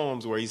his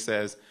poems where he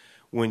says,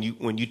 when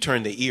you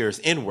turn the ears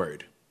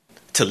inward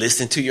to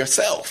listen to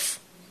yourself.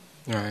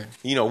 Right.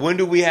 You know, when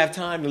do we have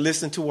time to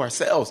listen to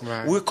ourselves?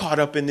 Right. We're caught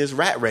up in this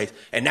rat race.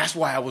 And that's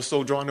why I was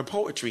so drawn to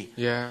poetry.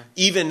 Yeah.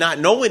 Even not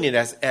knowing it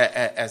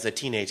as a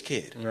teenage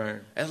kid. Right.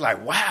 It's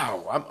like,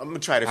 wow, I'm going to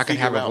try to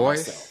figure out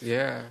voice. myself.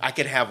 Yeah. I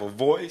can have a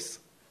voice.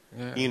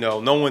 Yeah. You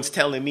know, no one's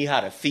telling me how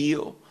to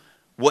feel,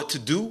 what to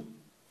do.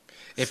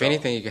 If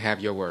anything, you can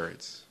have your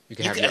words. You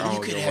can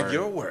have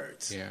your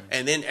words. Yeah.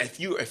 And then if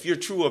you're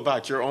true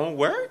about your own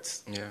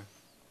words,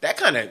 that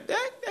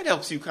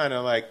helps you kind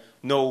of like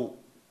know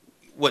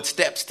what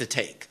steps to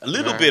take. A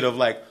little bit of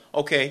like,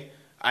 okay,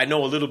 I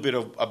know a little bit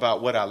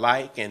about what I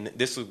like, and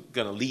this is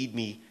going to lead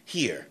me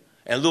here.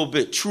 And a little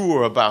bit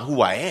truer about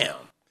who I am.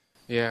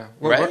 Yeah.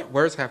 Well, right?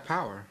 Words have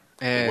power.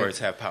 And words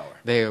have power.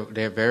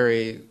 They're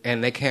very,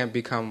 and they can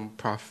become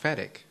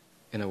prophetic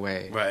in a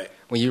way. Right.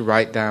 When you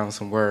write down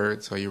some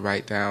words or you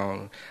write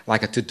down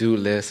like a to-do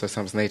list or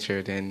something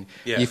nature, then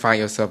you find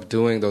yourself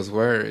doing those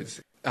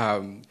words.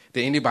 Did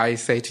anybody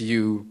say to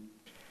you,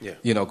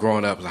 you know,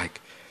 growing up, like,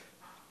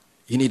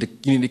 you need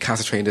to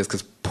concentrate on this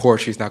because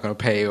poetry's not going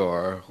to pay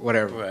or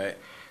whatever? Right.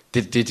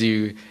 Did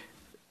you?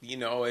 You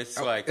know, it's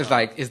like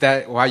is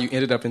that why you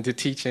ended up into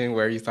teaching,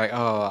 where you're like,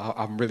 oh,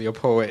 I'm really a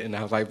poet, and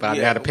I was like, but I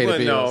had to pay the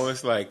bills. No,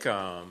 it's like,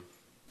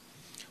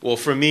 well,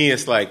 for me,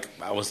 it's like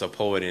I was a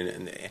poet,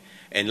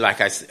 and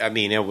like I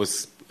mean, it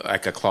was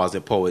like a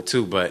closet poet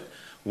too. But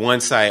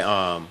once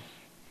I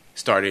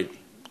started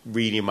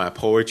reading my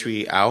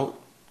poetry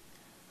out,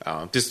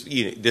 this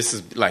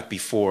is like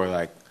before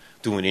like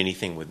doing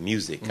anything with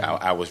music.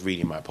 I was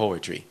reading my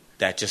poetry.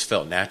 That just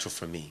felt natural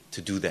for me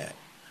to do that.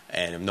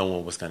 And if no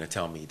one was going to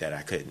tell me that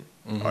I couldn't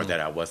or that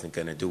I wasn't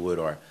going to do it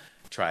or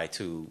try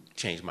to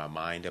change my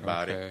mind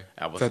about it.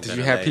 I wasn't. So did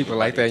you have people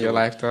like that in your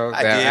life, though?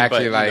 I did,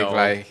 actually but,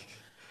 like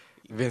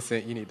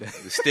Vincent, you need to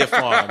stiff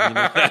arm. You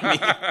know what I mean?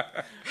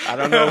 I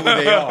don't know who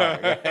they are.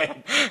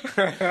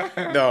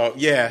 Right? No,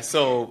 yeah.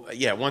 So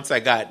yeah, once I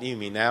got,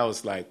 that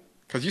was like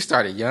because you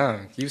started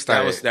young.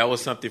 That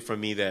was something for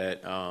me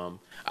that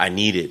I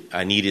needed.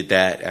 I needed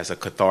that as a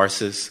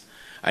catharsis.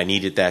 I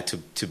needed that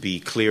to be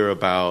clear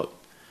about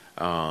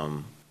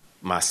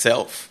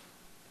myself,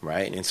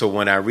 right? And so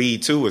when I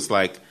read too, it's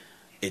like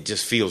it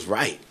just feels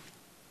right.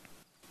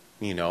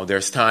 You know,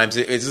 there's times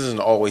it doesn't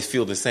always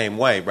feel the same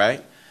way,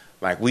 right?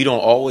 Like we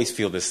don't always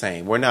feel the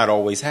same. We're not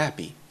always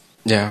happy.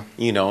 Yeah.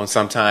 You know, and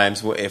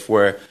sometimes if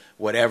we're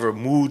whatever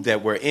mood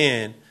that we're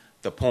in,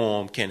 the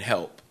poem can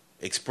help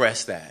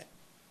express that,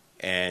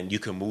 and you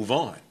can move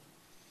on.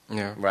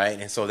 Yeah. Right.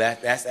 And so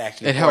that's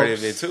actually part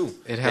of it too.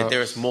 It helps. That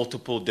there's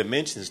multiple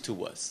dimensions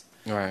to us.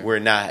 Right. We're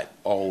not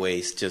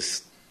always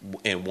just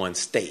in one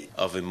state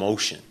of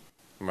emotion.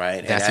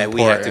 Right. That's and important.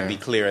 We have to be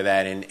clear of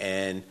that.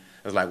 And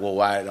it's like, well,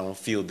 why I don't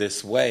feel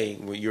this way?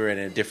 Well, you're in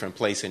a different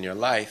place in your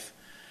life,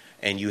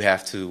 and you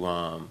have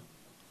to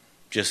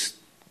just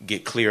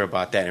get clear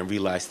about that and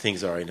realize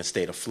things are in a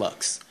state of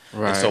flux.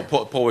 Right. And so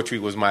poetry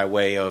was my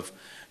way of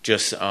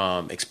just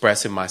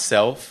expressing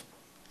myself,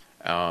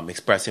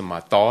 expressing my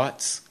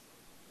thoughts,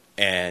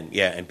 and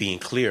being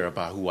clear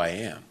about who I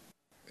am.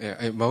 Yeah,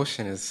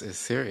 emotion is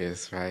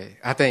serious, right?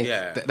 I think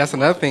that's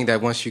another thing that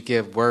once you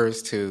give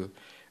words to,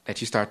 that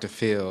you start to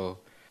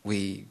feel,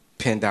 we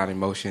pin down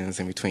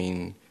emotions in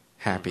between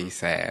happy,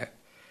 sad.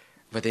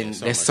 But then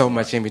there's so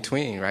much in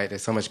between, right?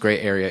 There's so much gray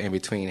area in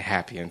between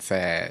happy and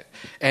sad.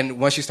 And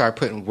once you start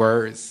putting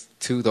words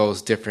to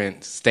those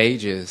different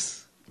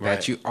stages,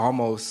 that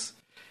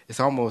it's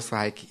almost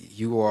like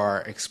you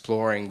are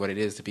exploring what it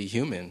is to be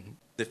human.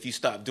 If you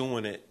stop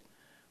doing it,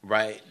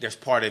 right, there's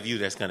part of you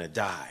that's going to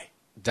die.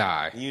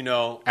 You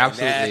know?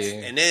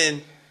 Absolutely. And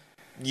then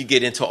you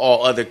get into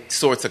all other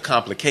sorts of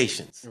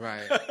complications.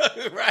 Right.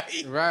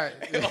 Right.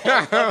 All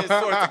other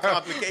sorts of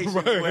complications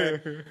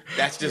where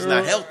that's just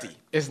not healthy.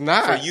 It's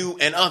not. For you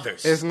and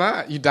others. It's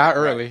not. You die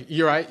early. Right.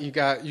 You're right. You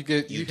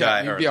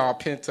be all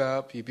pent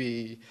up. You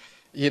be,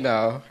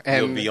 and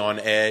you'll be on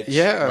edge.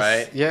 Yes.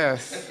 Right?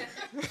 Yes.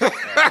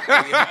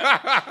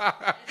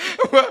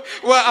 well,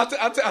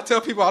 I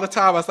tell people all the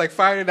time. I was like,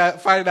 finding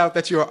out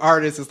that you're an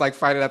artist is like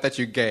finding out that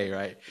you're gay,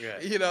 right? Yeah.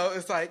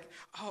 It's like,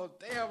 oh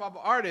damn, I'm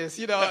an artist.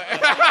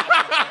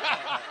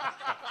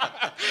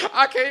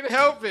 I can't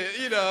help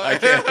it. I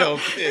can't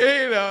help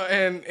it.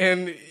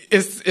 And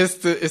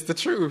it's the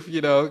truth.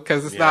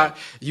 Because it's not,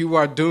 you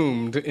are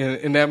doomed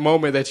in that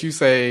moment that you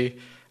say,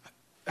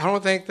 I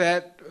don't think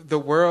that the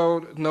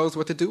world knows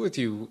what to do with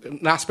you,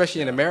 not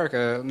especially in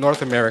America,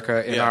 North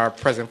America, in our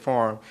present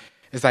form.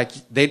 It's like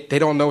they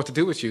don't know what to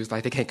do with you. It's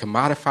like they can't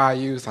commodify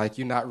you. It's like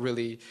you're not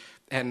really,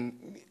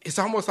 and it's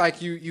almost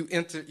like you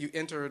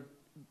enter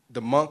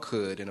the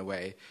monkhood in a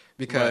way,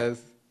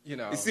 because You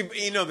know, See,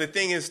 the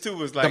thing is too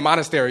was like the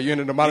monastery. You're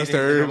in the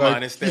monastery. In the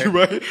monastery.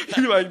 Right?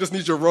 You like just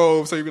need your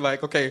robe, so you be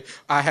like, okay,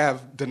 I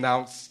have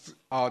denounced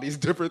all these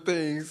different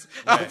things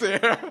out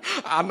there.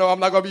 I know I'm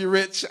not gonna be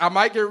rich. I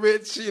might get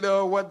rich,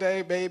 one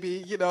day,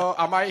 maybe.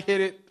 I might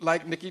hit it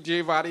like Nikki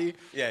Giovanni,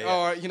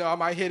 or I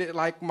might hit it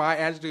like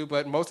Maya Angelou.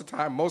 But most of the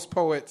time, most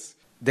poets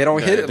they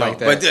don't hit it like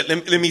that.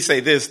 But let me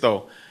say this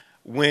though: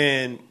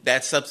 when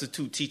that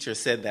substitute teacher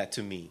said that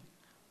to me,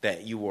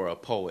 that you were a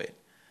poet.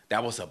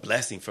 That was a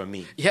blessing for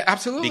me. Yeah,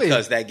 absolutely.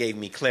 Because that gave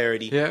me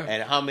clarity. Yeah.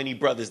 And how many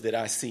brothers did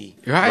I see?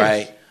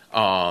 Right.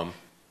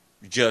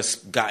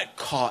 Just got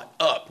caught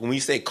up. When we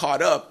say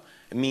caught up,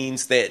 it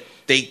means that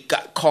they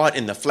got caught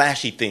in the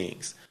flashy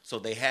things. So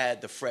they had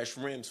the fresh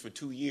rims for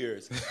 2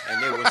 years,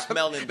 and they were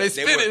smelling.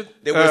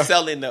 They were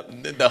selling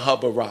the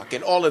Hubba Rock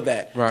and all of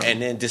that, right.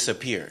 And then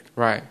disappeared.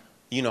 Right.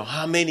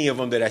 How many of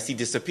them did I see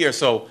disappear?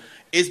 So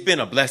it's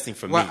been a blessing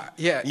for me.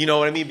 Yeah. You know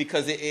what I mean?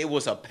 Because it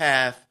was a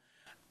path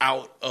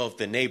out of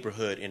the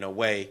neighborhood in a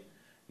way,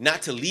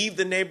 not to leave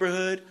the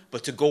neighborhood,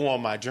 but to go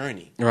on my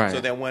journey. Right. So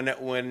that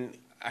when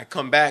I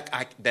come back,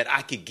 I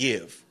could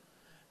give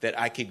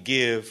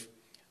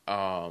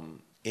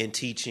in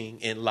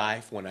teaching, in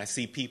life, when I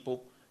see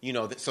people,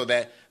 so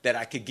that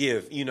I could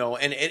give,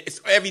 and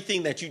it's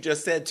everything that you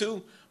just said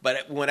too.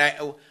 But when I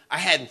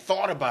hadn't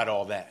thought about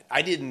all that,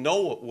 I didn't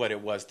know what it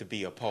was to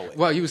be a poet.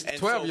 Well, you was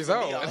 12 years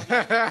old.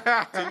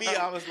 To me,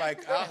 I was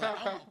like, I'm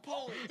a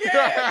poet.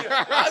 Yeah,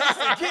 I was just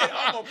a kid.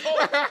 I'm a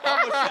poet.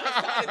 I'm a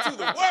shout to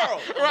the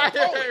world. I'm a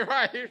poet.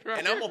 Right.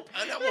 And I'm gonna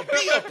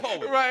be a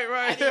poet. Right.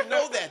 I didn't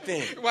know that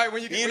thing. Right.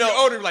 When you're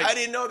older, like I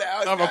didn't know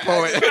that. I'm a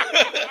poet.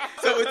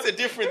 So it's a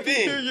different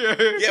thing.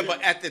 Yeah.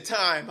 But at the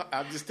time,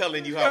 I'm just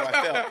telling you how I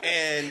felt,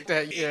 and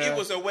it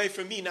was a way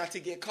for me not to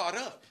get caught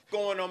up.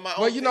 Going on my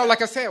own. Well,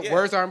 like I said,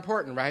 words are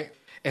important, right?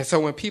 And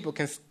so when people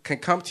can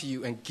come to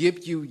you and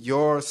give you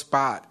your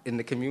spot in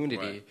the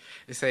community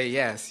and say,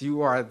 yes,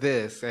 you are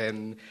this,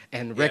 and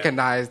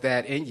recognize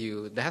that in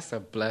you, that's a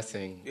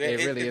blessing. Yeah,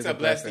 it really is a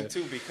blessing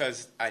too,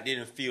 because I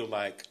didn't feel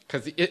like...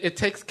 Because it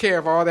takes care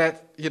of all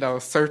that,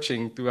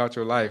 searching throughout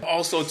your life.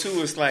 Also,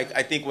 too, it's like,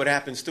 I think what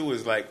happens, too,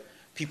 is like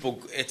people,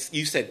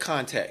 you said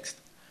context.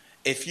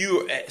 If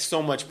you're at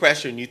so much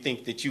pressure and you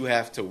think that you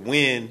have to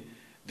win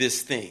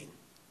this thing,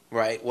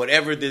 right?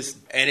 Whatever this,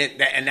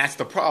 and that's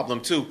the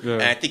problem too. Yeah.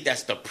 And I think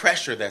that's the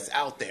pressure that's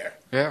out there.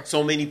 Yeah.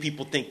 So many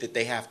people think that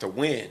they have to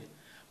win,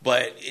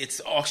 but it's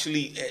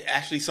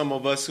actually some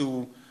of us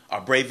who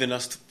are brave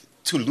enough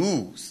to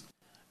lose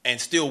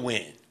and still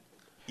win.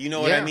 You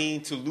know what I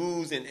mean? To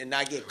lose and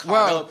not get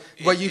caught up.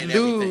 Well, you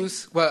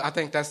lose. Everything. Well, I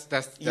think that's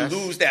you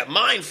lose that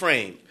mind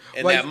frame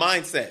and that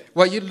mindset.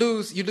 Well, you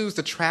lose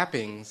the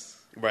trappings,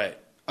 right,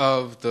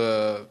 of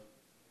the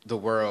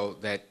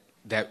world that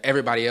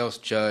everybody else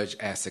judge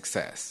as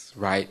success,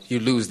 right? You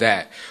lose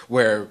that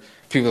where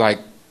people like,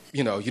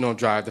 you don't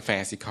drive the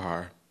fancy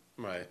car.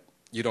 Right.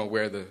 You don't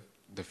wear the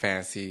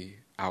fancy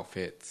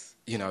outfits.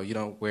 You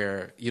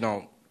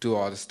don't do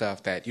all the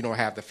stuff that, you don't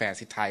have the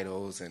fancy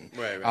titles and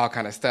all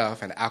kind of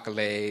stuff and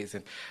accolades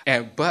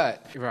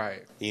but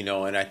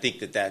and I think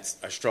that's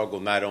a struggle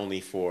not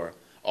only for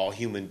all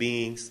human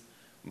beings,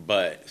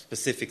 but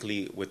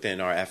specifically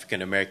within our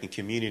African American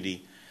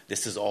community.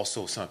 This is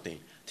also something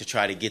to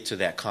try to get to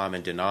that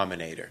common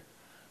denominator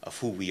of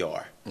who we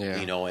are,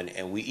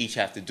 and we each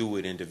have to do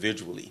it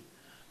individually,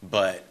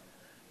 but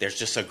there's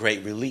just a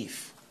great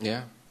relief,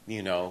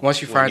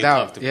 once you find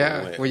out,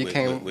 when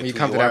you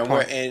come to that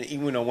point, and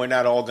even we're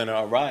not all going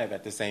to arrive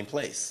at the same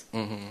place,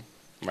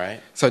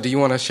 right? So, do you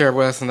want to share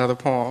with us another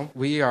poem?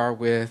 We are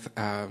with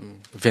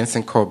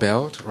Vincent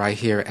Kobelt right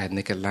here at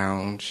Naked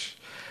Lounge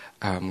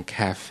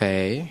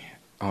Cafe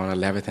on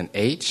 11th and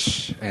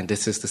H, and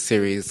this is the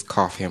series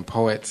Coffee and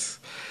Poets.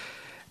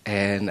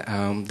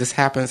 And this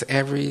happens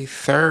every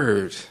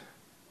third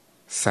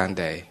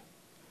Sunday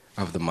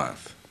of the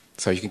month.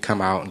 So you can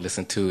come out and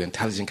listen to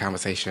intelligent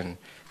conversation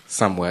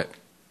somewhat.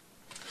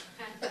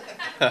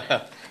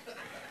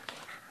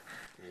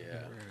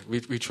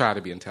 We try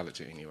to be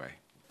intelligent anyway.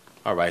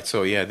 All right.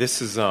 So,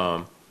 this is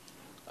a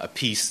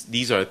piece.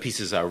 These are the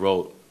pieces I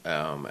wrote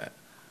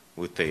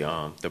with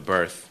the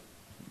birth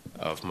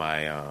of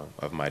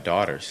my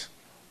daughters.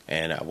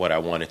 And what I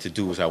wanted to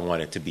do is I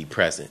wanted to be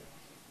present,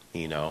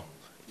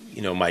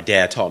 my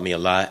dad taught me a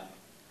lot,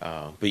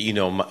 but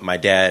my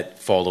dad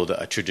followed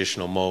a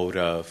traditional mode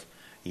of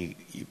you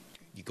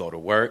go to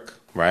work,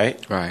 right?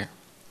 Right.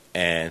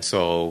 And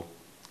so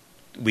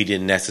we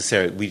didn't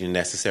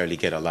necessarily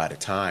get a lot of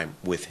time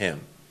with him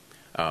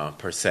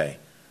per se,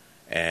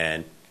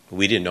 and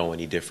we didn't know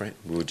any different.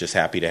 We were just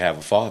happy to have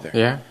a father.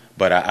 Yeah.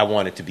 But I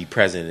wanted to be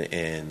present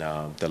in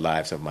the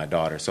lives of my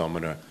daughter, so I'm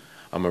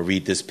gonna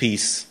read this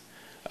piece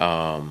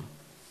called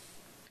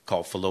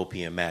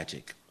Fallopian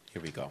Magic.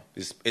 Here we go.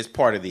 It's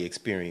part of the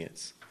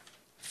experience.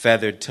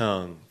 Feathered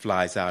tongue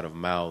flies out of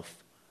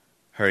mouth,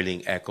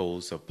 hurling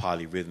echoes of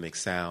polyrhythmic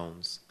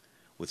sounds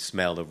with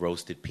smell of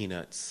roasted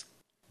peanuts,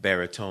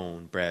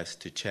 baritone breast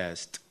to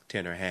chest,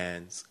 tenor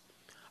hands,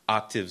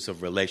 octaves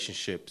of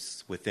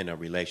relationships within a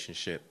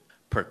relationship,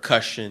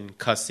 percussion,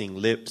 cussing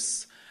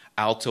lips,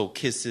 alto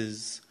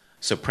kisses,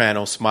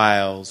 soprano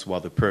smiles, while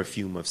the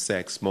perfume of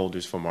sex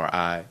smolders from our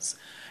eyes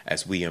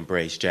as we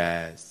embrace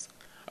jazz.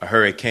 A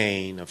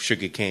hurricane of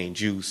sugarcane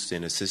juice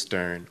in a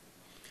cistern,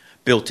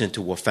 built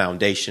into a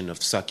foundation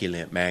of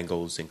succulent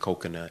mangoes and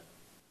coconut,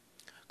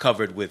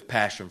 covered with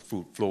passion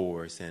fruit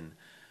floors and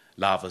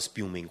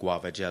lava-spuming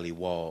guava jelly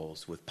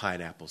walls with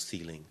pineapple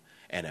ceiling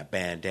and a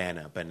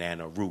bandana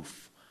banana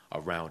roof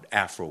around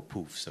afro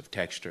poofs of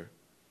texture.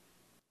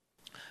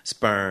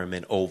 Sperm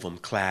and ovum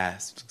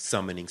clasped,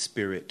 summoning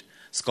spirit,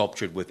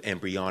 sculptured with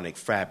embryonic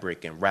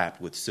fabric and wrapped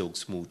with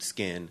silk-smooth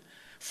skin.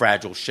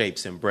 Fragile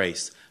shapes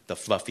embrace the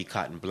fluffy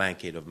cotton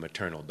blanket of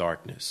maternal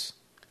darkness.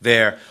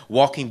 There,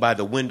 walking by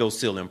the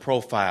windowsill in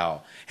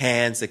profile,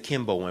 hands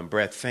akimbo and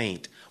breath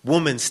faint,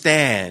 woman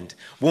stand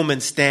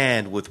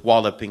with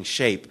walloping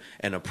shape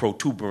and a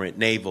protuberant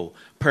navel,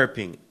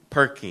 perking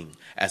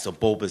as a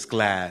bulbous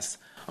glass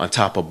on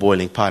top of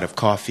boiling pot of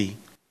coffee.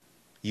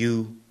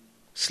 You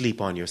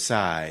sleep on your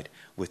side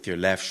with your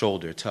left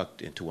shoulder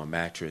tucked into a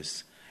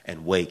mattress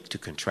and wake to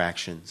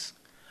contractions.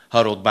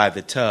 Huddled by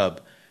the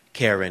tub,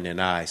 Karen and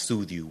I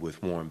soothe you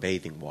with warm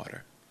bathing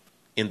water.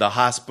 In the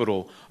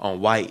hospital on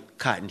white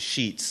cotton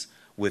sheets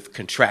with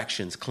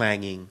contractions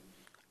clanging,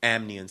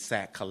 amnion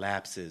sac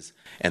collapses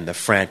and the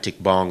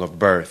frantic bong of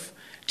birth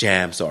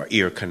jams our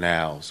ear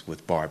canals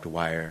with barbed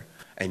wire.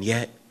 And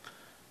yet,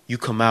 you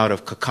come out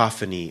of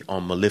cacophony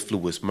on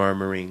mellifluous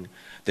murmuring,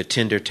 the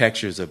tender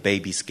textures of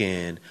baby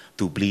skin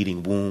through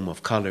bleeding womb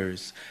of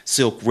colors,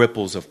 silk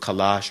ripples of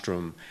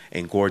colostrum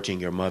engorging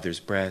your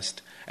mother's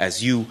breast,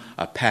 as you,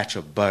 a patch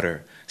of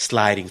butter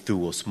sliding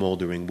through a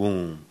smoldering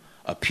womb,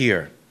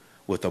 appear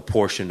with a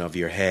portion of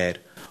your head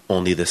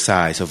only the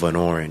size of an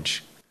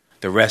orange.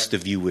 The rest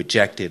of you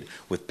ejected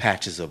with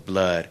patches of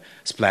blood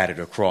splattered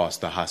across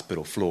the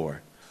hospital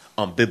floor.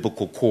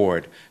 Umbilical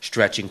cord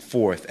stretching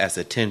forth as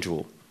a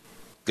tendril.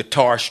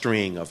 Guitar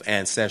string of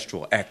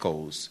ancestral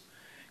echoes.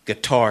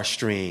 Guitar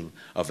string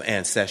of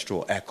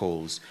ancestral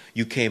echoes.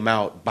 You came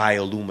out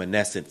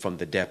bioluminescent from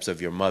the depths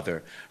of your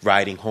mother,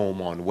 riding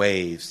home on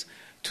waves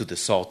to the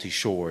salty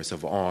shores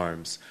of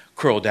arms,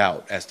 curled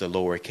out as the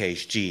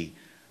lowercase g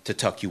to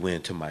tuck you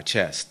into my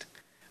chest.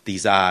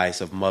 These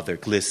eyes of mother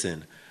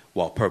glisten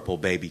while purple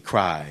baby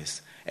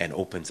cries and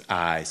opens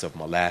eyes of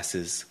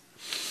molasses,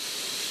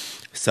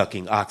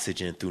 sucking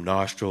oxygen through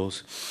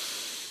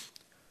nostrils,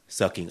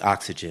 sucking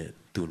oxygen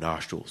through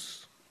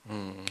nostrils.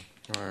 All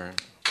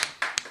right.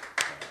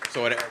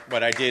 So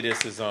what I did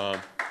is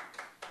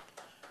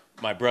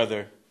my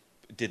brother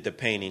did the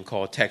painting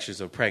called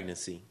Textures of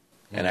Pregnancy,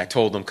 and I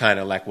told him kind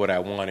of like what I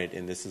wanted,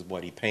 and this is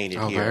what he painted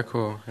here. Oh, very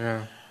cool.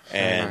 Yeah.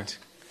 And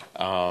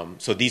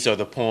so these are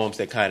the poems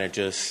that kind of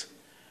just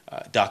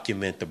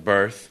document the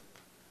birth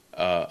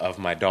of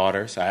my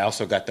daughters. I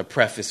also got the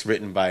preface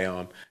written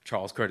by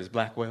Charles Curtis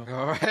Blackwell.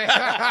 All right.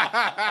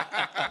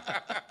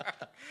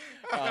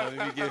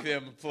 Let me give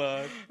him a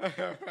plug.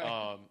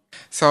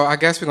 So I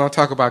guess we're going to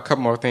talk about a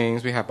couple more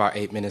things. We have about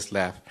 8 minutes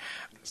left.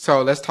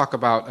 So let's talk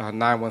about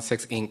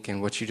 916 Inc.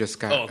 and what you just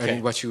got,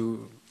 and what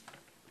you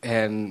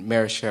and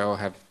Marichelle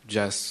have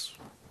just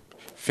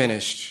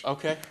finished.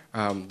 Okay.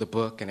 The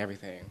book and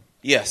everything.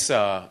 Yes,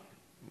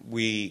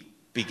 we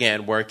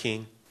began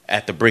working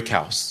at the Brick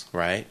House,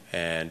 right?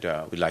 And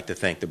we'd like to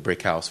thank the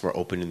Brick House for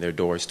opening their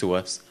doors to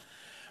us.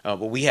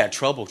 But we had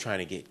trouble trying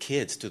to get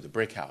kids to the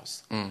Brick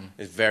House.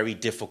 It's very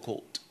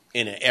difficult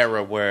in an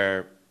era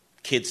where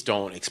kids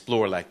don't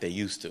explore like they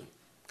used to.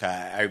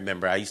 I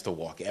remember I used to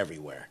walk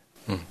everywhere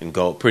and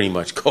pretty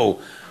much go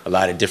a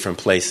lot of different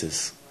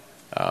places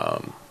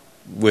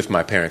with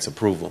my parents'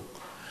 approval.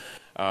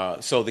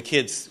 So the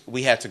kids,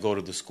 we had to go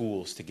to the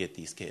schools to get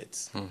these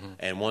kids.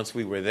 And once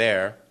we were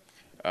there,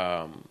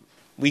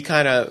 we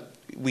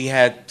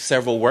had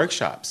several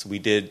workshops. We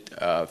did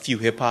a few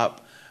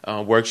hip-hop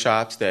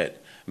workshops that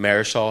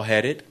Marichal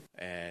headed,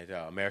 and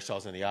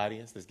Marichal's in the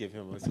audience. Let's give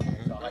him a listen.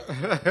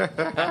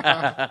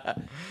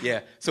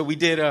 Yeah, so we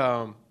did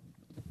a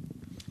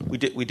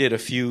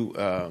few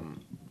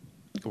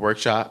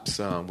workshops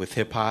with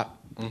hip-hop,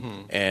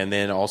 and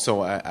then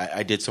also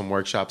I did some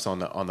workshops on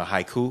the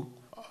haiku,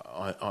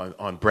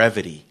 on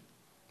brevity,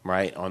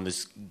 right? On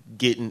this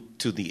getting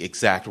to the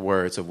exact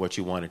words of what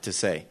you wanted to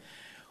say.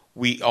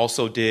 We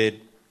also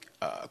did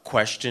a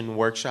question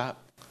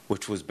workshop,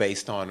 which was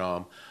based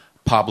on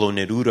Pablo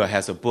Neruda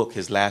has a book,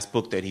 his last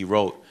book that he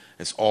wrote.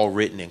 It's all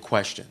written in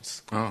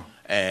questions. Oh.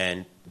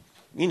 And,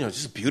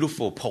 just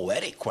beautiful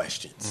poetic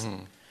questions.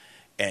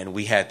 And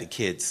we had the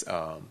kids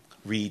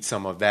read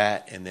some of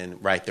that and then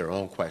write their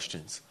own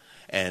questions.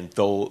 And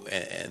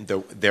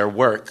their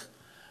work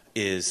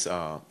is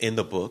in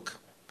the book.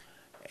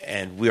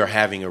 And we are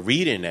having a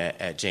reading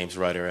at James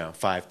Rutter at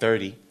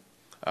 5:30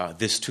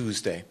 this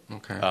Tuesday,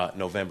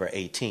 November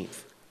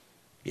 18th.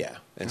 Yeah.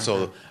 And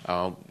so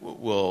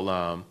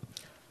we'll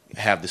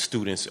have the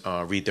students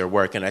read their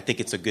work. And I think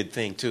it's a good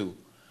thing, too,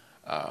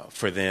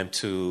 for them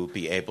to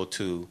be able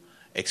to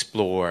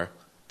explore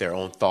their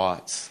own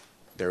thoughts,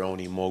 their own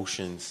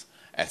emotions,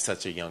 at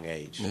such a young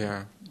age.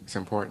 Yeah, it's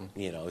important.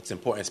 You know, it's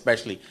important,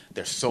 especially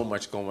there's so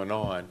much going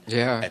on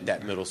at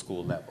that middle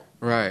school level.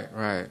 Right.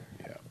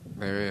 Yeah.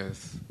 There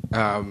is.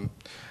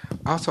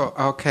 Also,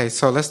 okay,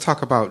 so let's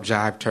talk about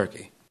jive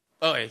turkey.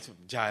 Oh, it's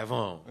jive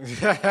on.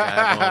 Jive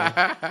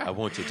on. I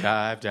want you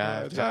jive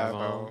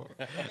on.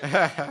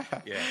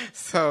 Yeah.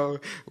 So,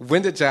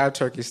 when did jive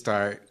turkey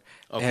start?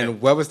 Okay.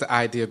 And what was the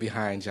idea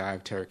behind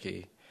jive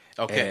turkey?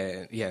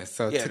 Okay. And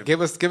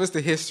give us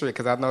the history,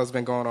 because I know it's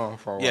been going on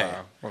for a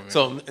while.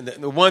 So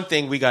the one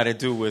thing we got to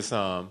do is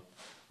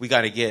we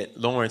got to get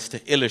Lawrence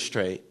to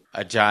illustrate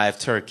a jive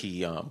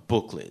turkey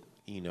booklet.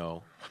 You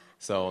know.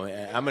 So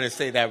I'm going to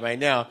say that right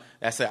now.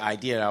 That's an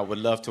idea. I would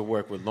love to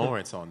work with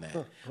Lawrence on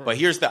that. But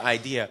here's the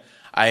idea.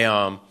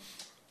 I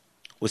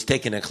was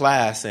taking a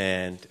class,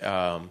 and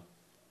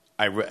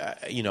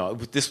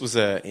this was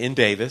in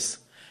Davis,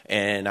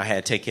 and I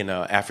had taken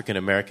an African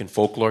American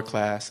folklore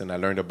class, and I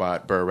learned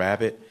about Burr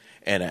Rabbit,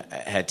 and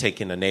I had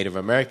taken a Native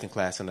American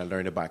class, and I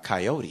learned about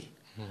Coyote.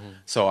 Mm-hmm.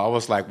 So I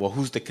was like, well,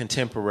 who's the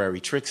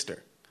contemporary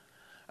trickster?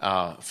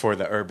 For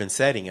the urban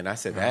setting, and I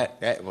said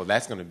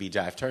that's going to be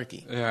jive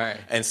turkey. Right.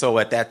 And so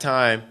at that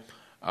time,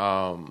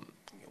 I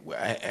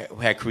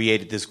had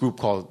created this group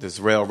called this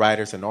Rail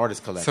Writers and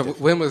Artists Collective. So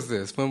when was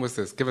this?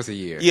 Give us a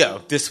year. Yeah,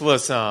 this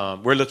was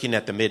we're looking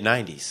at the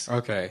mid-90s.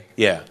 Okay.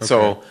 Yeah. Okay.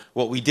 So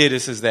what we did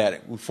is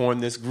that we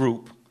formed this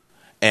group,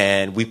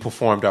 and we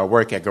performed our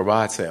work at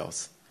garage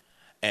sales,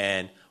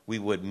 and we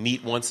would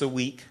meet once a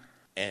week,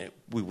 and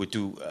we would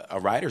do a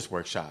writer's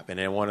workshop. And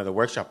in one of the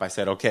workshop, I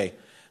said, okay,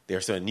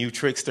 there's a new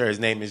trickster. His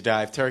name is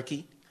Jive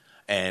Turkey,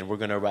 and we're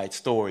going to write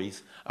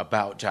stories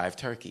about Jive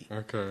Turkey.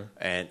 Okay.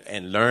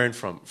 And learn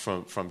from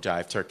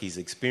Jive Turkey's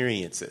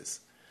experiences.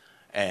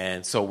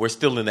 And so we're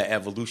still in the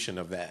evolution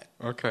of that.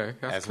 Okay,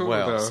 that's as cool,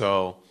 well.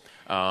 Though.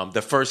 So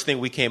the first thing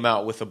we came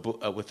out with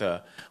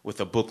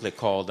a booklet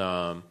called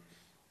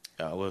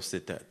what was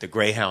it? The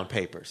Greyhound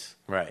Papers.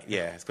 Right.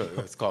 Yeah,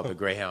 it's called the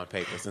Greyhound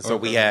Papers. And so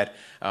we had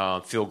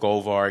Phil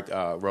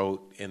Goldvarg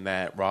wrote in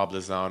that, Rob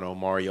Lozano,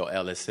 Mario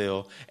Ellis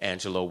Hill,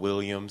 Angelo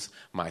Williams,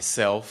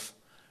 myself,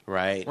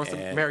 right? What's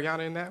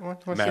Mariana in that one?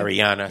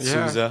 Mariana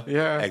Souza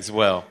as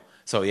well.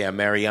 So yeah,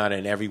 Mariana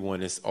and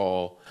everyone has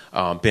all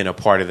been a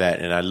part of that,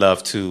 and I'd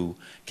love to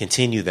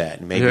continue that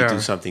and maybe do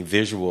something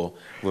visual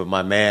with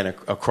my man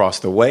across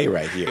the way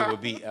right here. I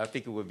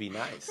think it would be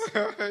nice.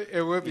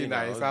 It would be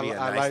nice. I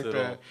like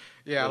that.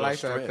 Yeah, I like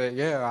strip. that.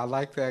 Yeah, I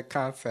like that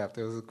concept.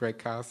 It was a great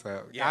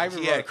concept. Yeah,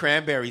 he had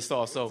cranberry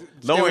sauce, so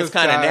Lawrence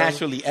kind of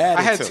naturally added.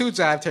 I had two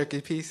jive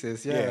turkey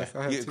pieces. Yes,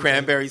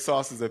 cranberry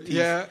sauce is a piece.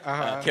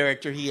 Yeah,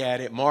 character he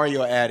added.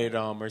 Mario added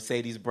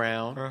Mercedes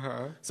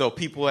Brown. So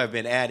people have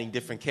been adding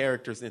different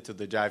characters into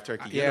the jive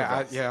turkey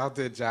universe. I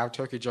did jive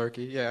turkey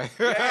jerky. Yeah.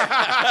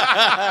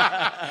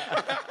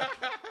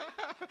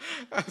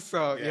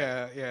 So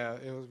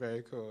it was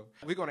very cool.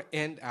 We're going to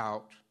end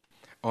out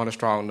on a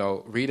strong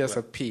note. Read us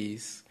a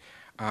piece.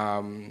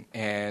 And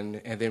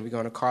then we're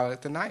going to call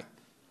it the night.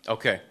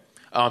 Okay.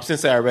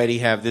 Since I already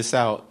have this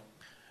out,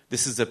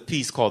 this is a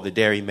piece called The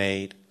Dairy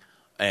Maid,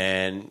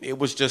 and it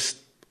was just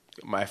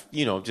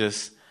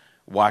just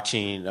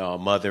watching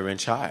mother and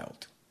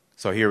child.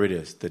 So here it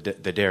is, the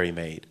Dairy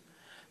Maid.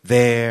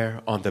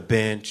 There on the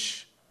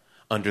bench,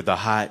 under the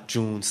hot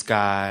June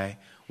sky,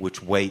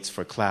 which waits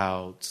for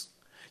clouds,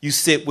 you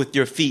sit with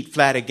your feet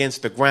flat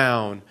against the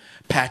ground,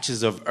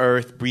 patches of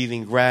earth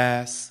breathing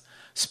grass,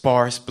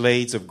 sparse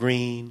blades of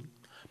green.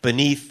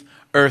 Beneath,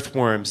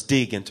 earthworms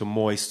dig into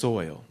moist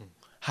soil,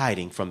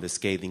 hiding from the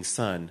scathing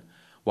sun,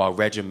 while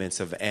regiments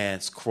of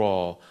ants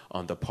crawl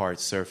on the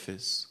parched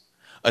surface.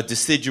 A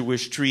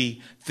deciduous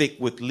tree thick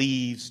with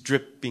leaves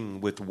dripping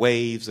with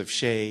waves of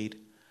shade.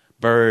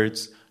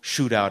 Birds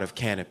shoot out of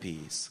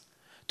canopies.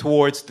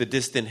 Towards the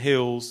distant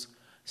hills,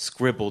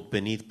 scribbled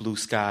beneath blue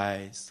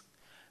skies.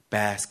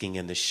 Basking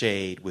in the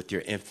shade with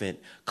your infant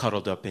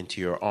cuddled up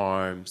into your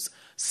arms,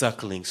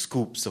 suckling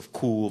scoops of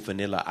cool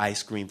vanilla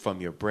ice cream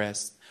from your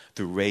breast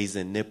through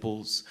raisin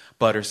nipples,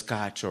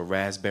 butterscotch or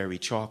raspberry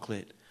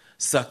chocolate,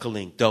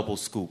 suckling double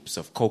scoops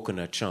of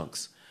coconut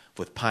chunks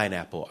with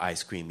pineapple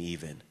ice cream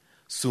even.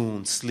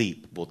 Soon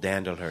sleep will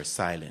dandle her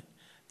silent,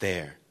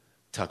 there,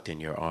 tucked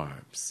in your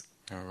arms.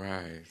 All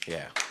right.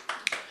 Yeah.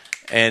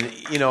 And,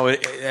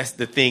 that's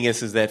the thing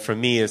is that for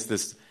me,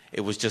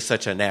 it was just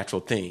such a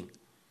natural thing.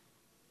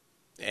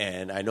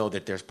 And I know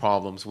that there's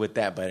problems with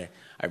that, but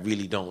I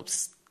really don't,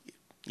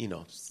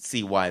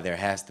 see why there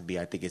has to be.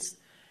 I think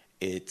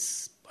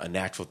it's a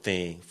natural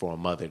thing for a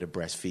mother to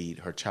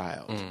breastfeed her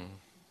child. Mm.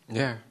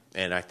 Yeah.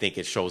 And I think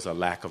it shows a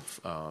lack of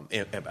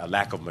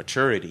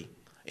maturity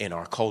in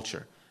our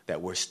culture,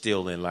 that we're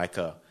still in like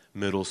a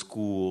middle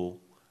school,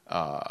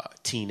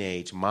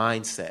 teenage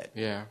mindset.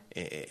 Yeah.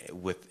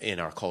 Within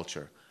our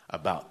culture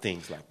about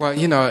things like that.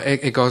 Well,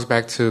 it goes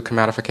back to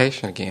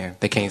commodification again.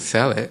 They can't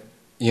sell it.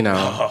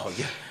 Oh,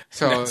 yeah.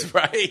 So that's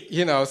right.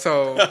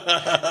 So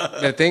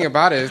the thing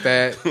about it is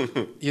that,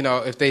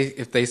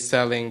 if they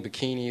selling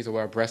bikinis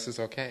or breasts is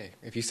okay.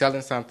 If you're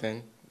selling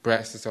something,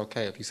 breast is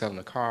okay. If you're selling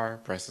a car,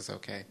 breast is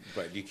okay.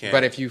 But you can't.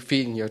 But if you're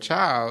feeding your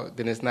child,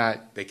 then it's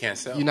not. They can't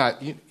sell. You're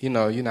not.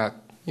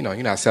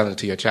 You're not selling it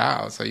to your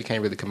child, so you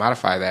can't really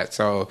commodify that.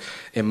 So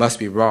it must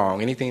be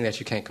wrong. Anything that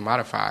you can't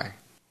commodify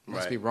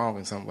must be wrong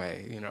in some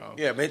way.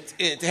 Yeah, but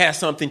it has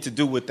something to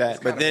do with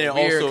that. But then it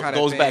also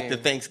goes back to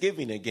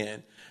Thanksgiving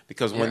again,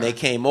 because when they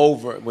came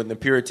over, when the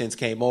Puritans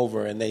came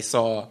over and they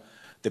saw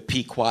the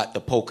Pequot,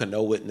 the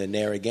Poconoet, and the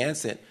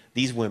Narragansett,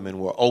 these women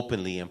were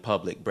openly in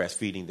public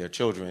breastfeeding their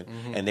children,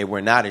 and they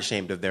were not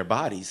ashamed of their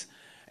bodies,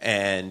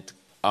 and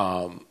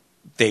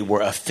they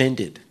were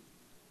offended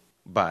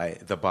by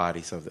the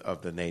bodies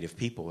of the native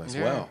people as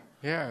well.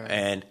 Yeah.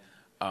 And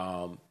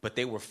but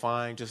they were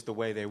fine just the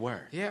way they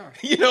were. Yeah.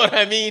 You know what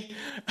I mean?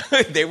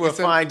 They were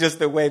fine just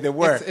the way they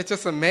were. It's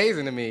just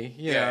amazing to me.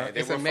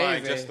 They were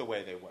fine just the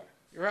way they were.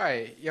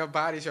 Right. Your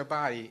body's your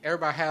body.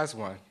 Everybody has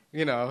one.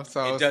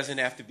 So it doesn't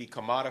have to be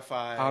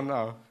commodified. I don't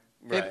know.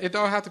 Right. It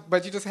don't have to,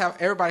 but you just have,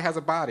 everybody has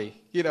a body,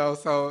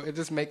 so it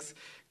just makes,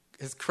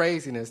 it's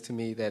craziness to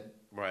me that,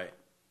 right.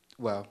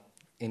 Well,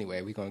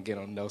 anyway, we're going to get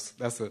on those.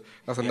 That's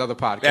another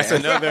podcast. That's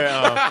another,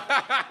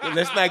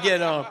 let's not get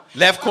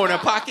left corner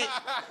pocket.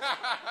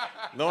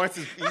 Lawrence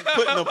is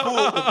putting the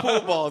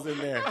pool balls in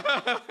there.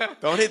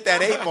 Don't hit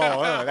that 8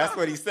 ball. That's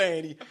what he's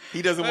saying.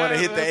 He doesn't want to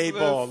hit the 8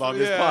 ball on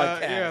this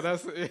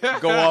podcast. Yeah,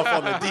 go off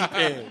on the deep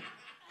end.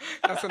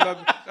 That's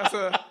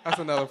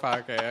another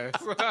podcast.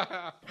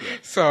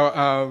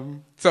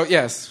 So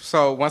yes.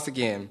 So once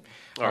again,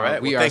 all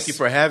right. Thank you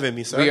for having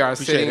me, sir. We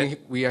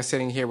are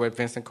sitting here with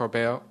Vincent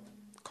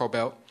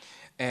Kobelt,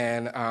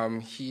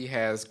 and he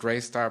has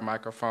Gray Star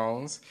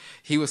microphones.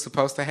 He was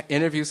supposed to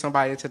interview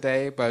somebody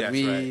today, but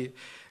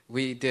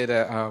we did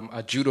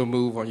a judo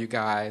move on you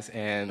guys,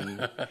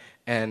 and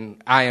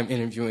and I am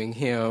interviewing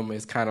him.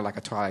 It's kind of like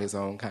a Twilight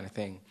Zone kind of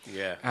thing.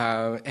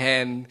 Yeah.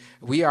 And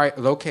we are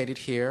located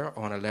here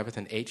on 11th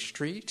and 8th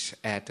Street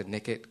at the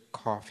Naked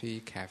Coffee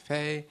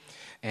Cafe.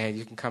 And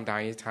you can come down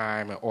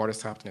anytime and order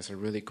something. It's a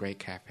really great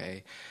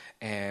cafe.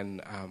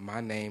 And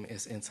my name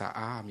is NSAA.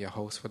 I'm your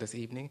host for this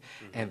evening.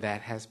 And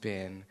that has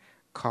been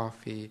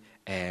Coffee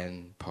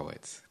and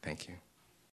Poets. Thank you.